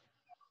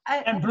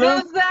 And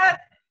Blue? Does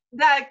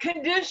that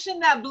condition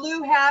that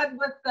Blue had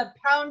with the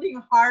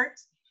pounding heart,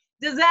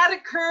 does that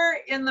occur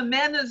in the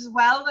men as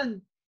well in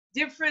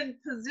different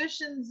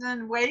positions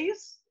and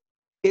ways?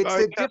 It's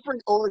a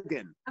different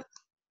organ.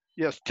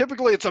 Yes,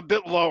 typically it's a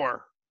bit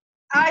lower.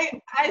 Oh,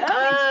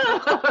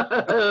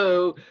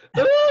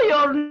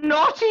 you're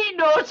naughty.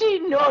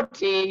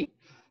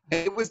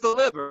 It was the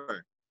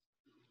liver.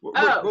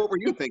 What were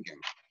you thinking?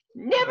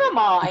 Never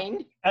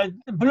mind.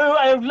 Blue,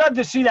 I would love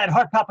to see that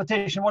heart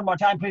palpitation one more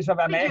time, please, if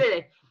I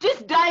may.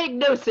 Just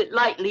diagnose it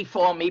lightly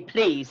for me,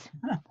 please.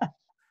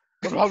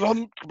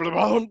 Oh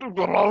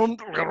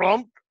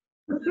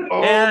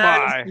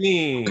my.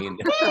 Mean.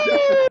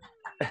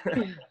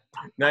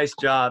 Nice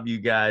job, you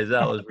guys.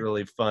 That was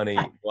really funny.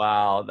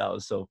 Wow, that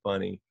was so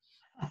funny.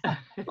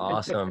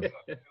 Awesome.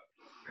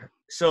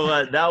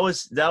 So that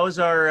was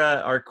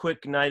our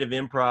quick night of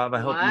improv. I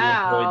hope you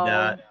enjoyed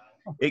that.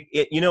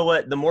 You know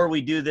what? The more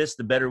we do this,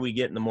 the better we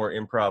get, and the more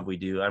improv we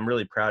do. I'm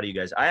really proud of you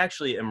guys. I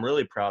actually am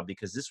really proud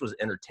because this was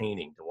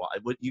entertaining to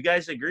watch. Would you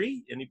guys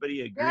agree?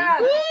 Anybody agree? Yeah.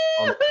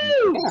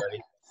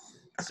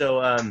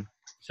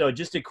 So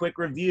just a quick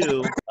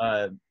review,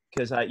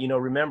 because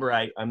remember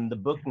I'm the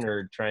book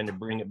nerd trying to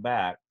bring it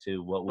back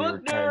to what we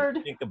were trying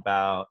to think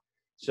about.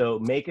 So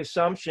make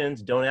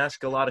assumptions. Don't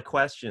ask a lot of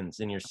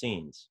questions in your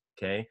scenes.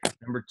 Okay.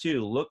 Number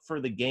 2, look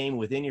for the game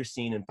within your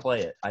scene and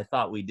play it. I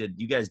thought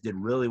you guys did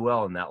really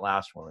well in that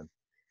last one.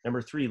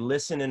 Number 3,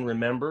 listen and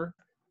remember.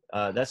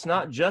 That's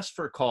not just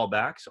for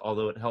callbacks,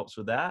 although it helps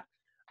with that.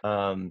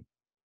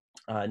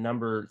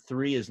 Number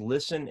 3 is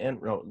listen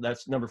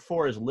number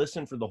 4 is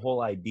listen for the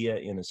whole idea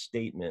in a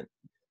statement.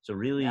 So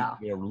really,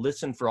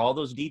 listen for all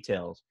those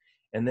details,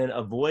 and then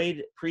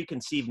avoid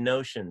preconceived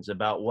notions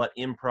about what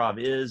improv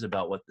is,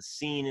 about what the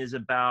scene is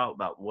about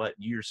what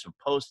you're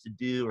supposed to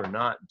do or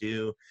not do.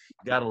 You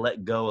got to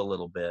let go a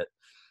little bit.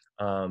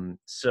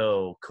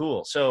 So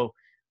cool. So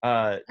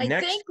I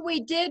think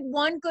we did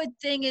one good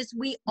thing is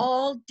we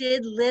all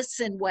did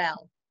listen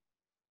well,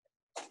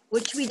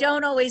 which we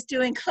don't always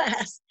do in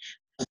class,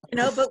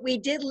 but we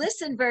did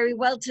listen very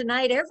well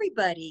tonight,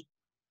 everybody.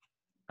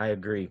 I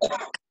agree.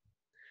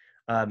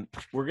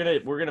 We're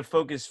gonna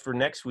focus for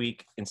next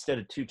week instead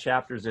of 2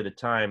 chapters at a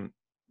time.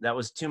 That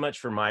was too much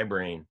for my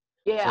brain.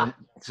 Yeah.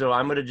 So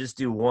I'm gonna just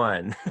do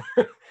one.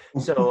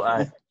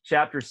 So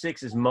chapter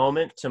 6 is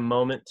moment to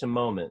moment to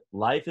moment.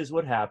 Life is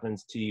what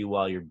happens to you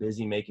while you're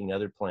busy making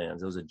other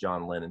plans. That was a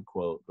John Lennon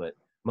quote, but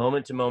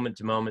moment to moment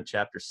to moment,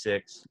 chapter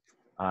 6.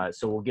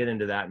 So we'll get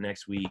into that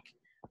next week.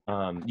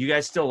 You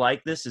guys still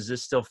like this? Is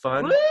this still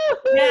fun?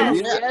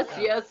 Yes.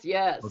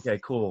 Okay,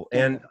 cool.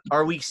 And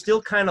are we still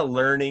kind of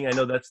learning? I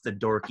know that's the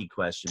dorky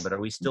question, but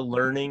are we still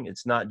learning?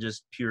 It's not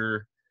just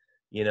pure,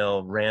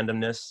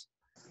 randomness.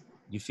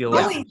 You feel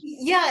like?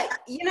 Yeah,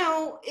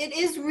 it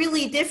is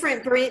really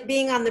different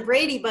being on the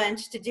Brady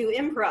Bunch to do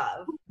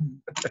improv.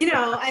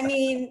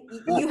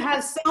 You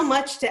have so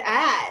much to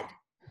add.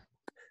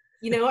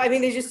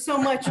 There's just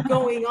so much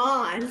going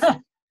on.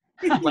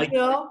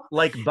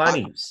 Like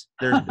bunnies.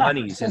 There's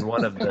bunnies in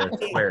one of the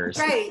squares.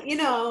 Right,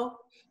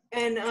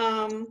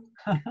 and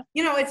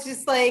it's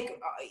just like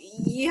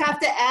you have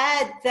to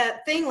add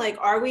that thing, like,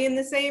 are we in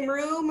the same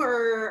room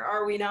or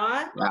are we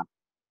not?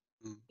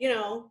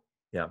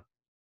 Yeah.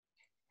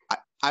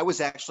 I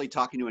was actually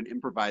talking to an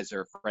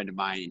improviser friend of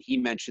mine, and he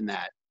mentioned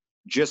that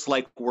just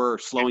like we're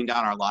slowing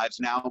down our lives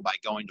now by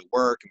going to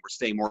work and we're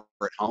staying more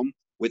at home,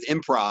 with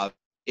improv,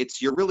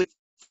 you're really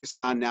focused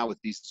on now with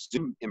these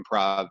Zoom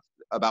improv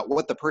about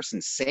what the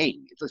person's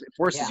saying. It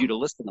forces you to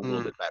listen a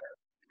little bit better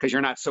because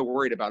you're not so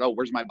worried about,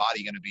 where's my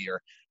body going to be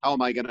or how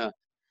am I going to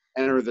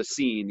enter the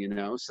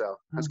scene, So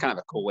that's kind of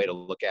a cool way to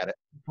look at it.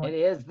 It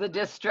is. The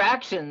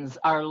distractions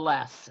are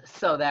less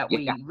so that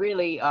we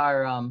really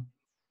are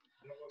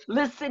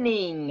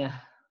listening.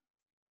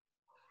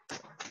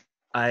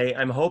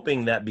 I'm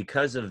hoping that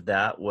because of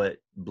that, what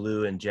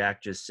Blue and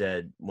Jack just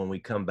said, when we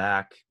come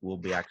back, we'll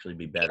actually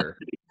be better.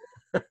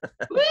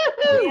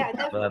 Yeah,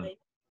 definitely.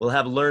 We'll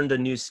have learned a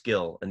new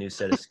skill, a new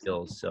set of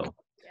skills. So,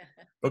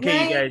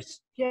 okay, you guys.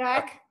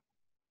 Jack.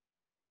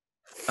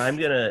 I'm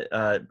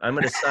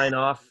gonna sign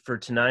off for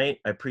tonight.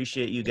 I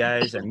appreciate you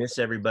guys. I miss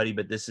everybody,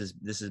 but this has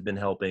been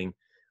helping.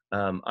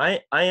 I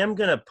am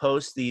gonna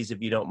post these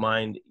if you don't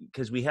mind,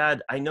 because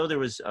I know there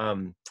was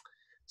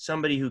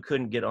somebody who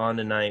couldn't get on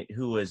tonight.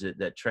 Who was it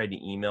that tried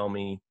to email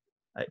me?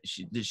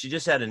 She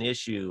just had an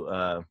issue.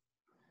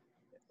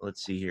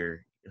 Let's see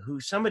here.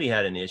 Somebody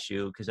had an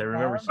issue, because I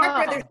remember.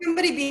 Parker, there's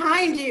somebody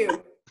behind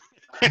you.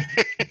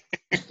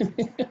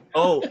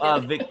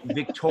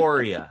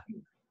 Victoria.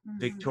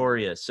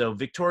 Victoria. So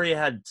Victoria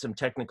had some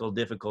technical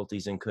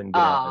difficulties and couldn't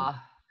get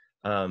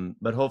on.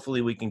 But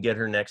hopefully we can get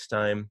her next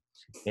time.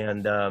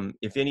 And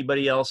if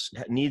anybody else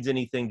needs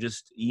anything,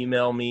 just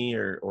email me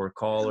or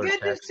call or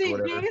text or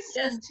whatever.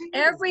 Just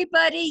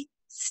everybody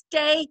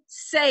stay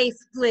safe,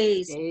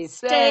 please.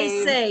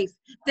 Stay safe.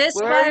 This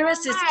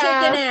virus is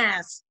kicking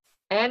ass.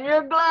 And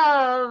your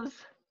gloves.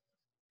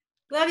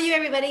 Love you,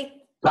 everybody.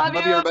 Love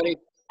you, everybody.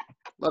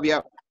 Love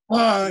you.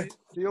 Bye.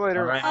 See you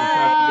later. All right, we'll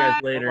talk to you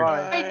guys later.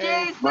 Bye,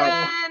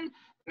 Jason.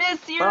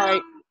 Miss you. Bye.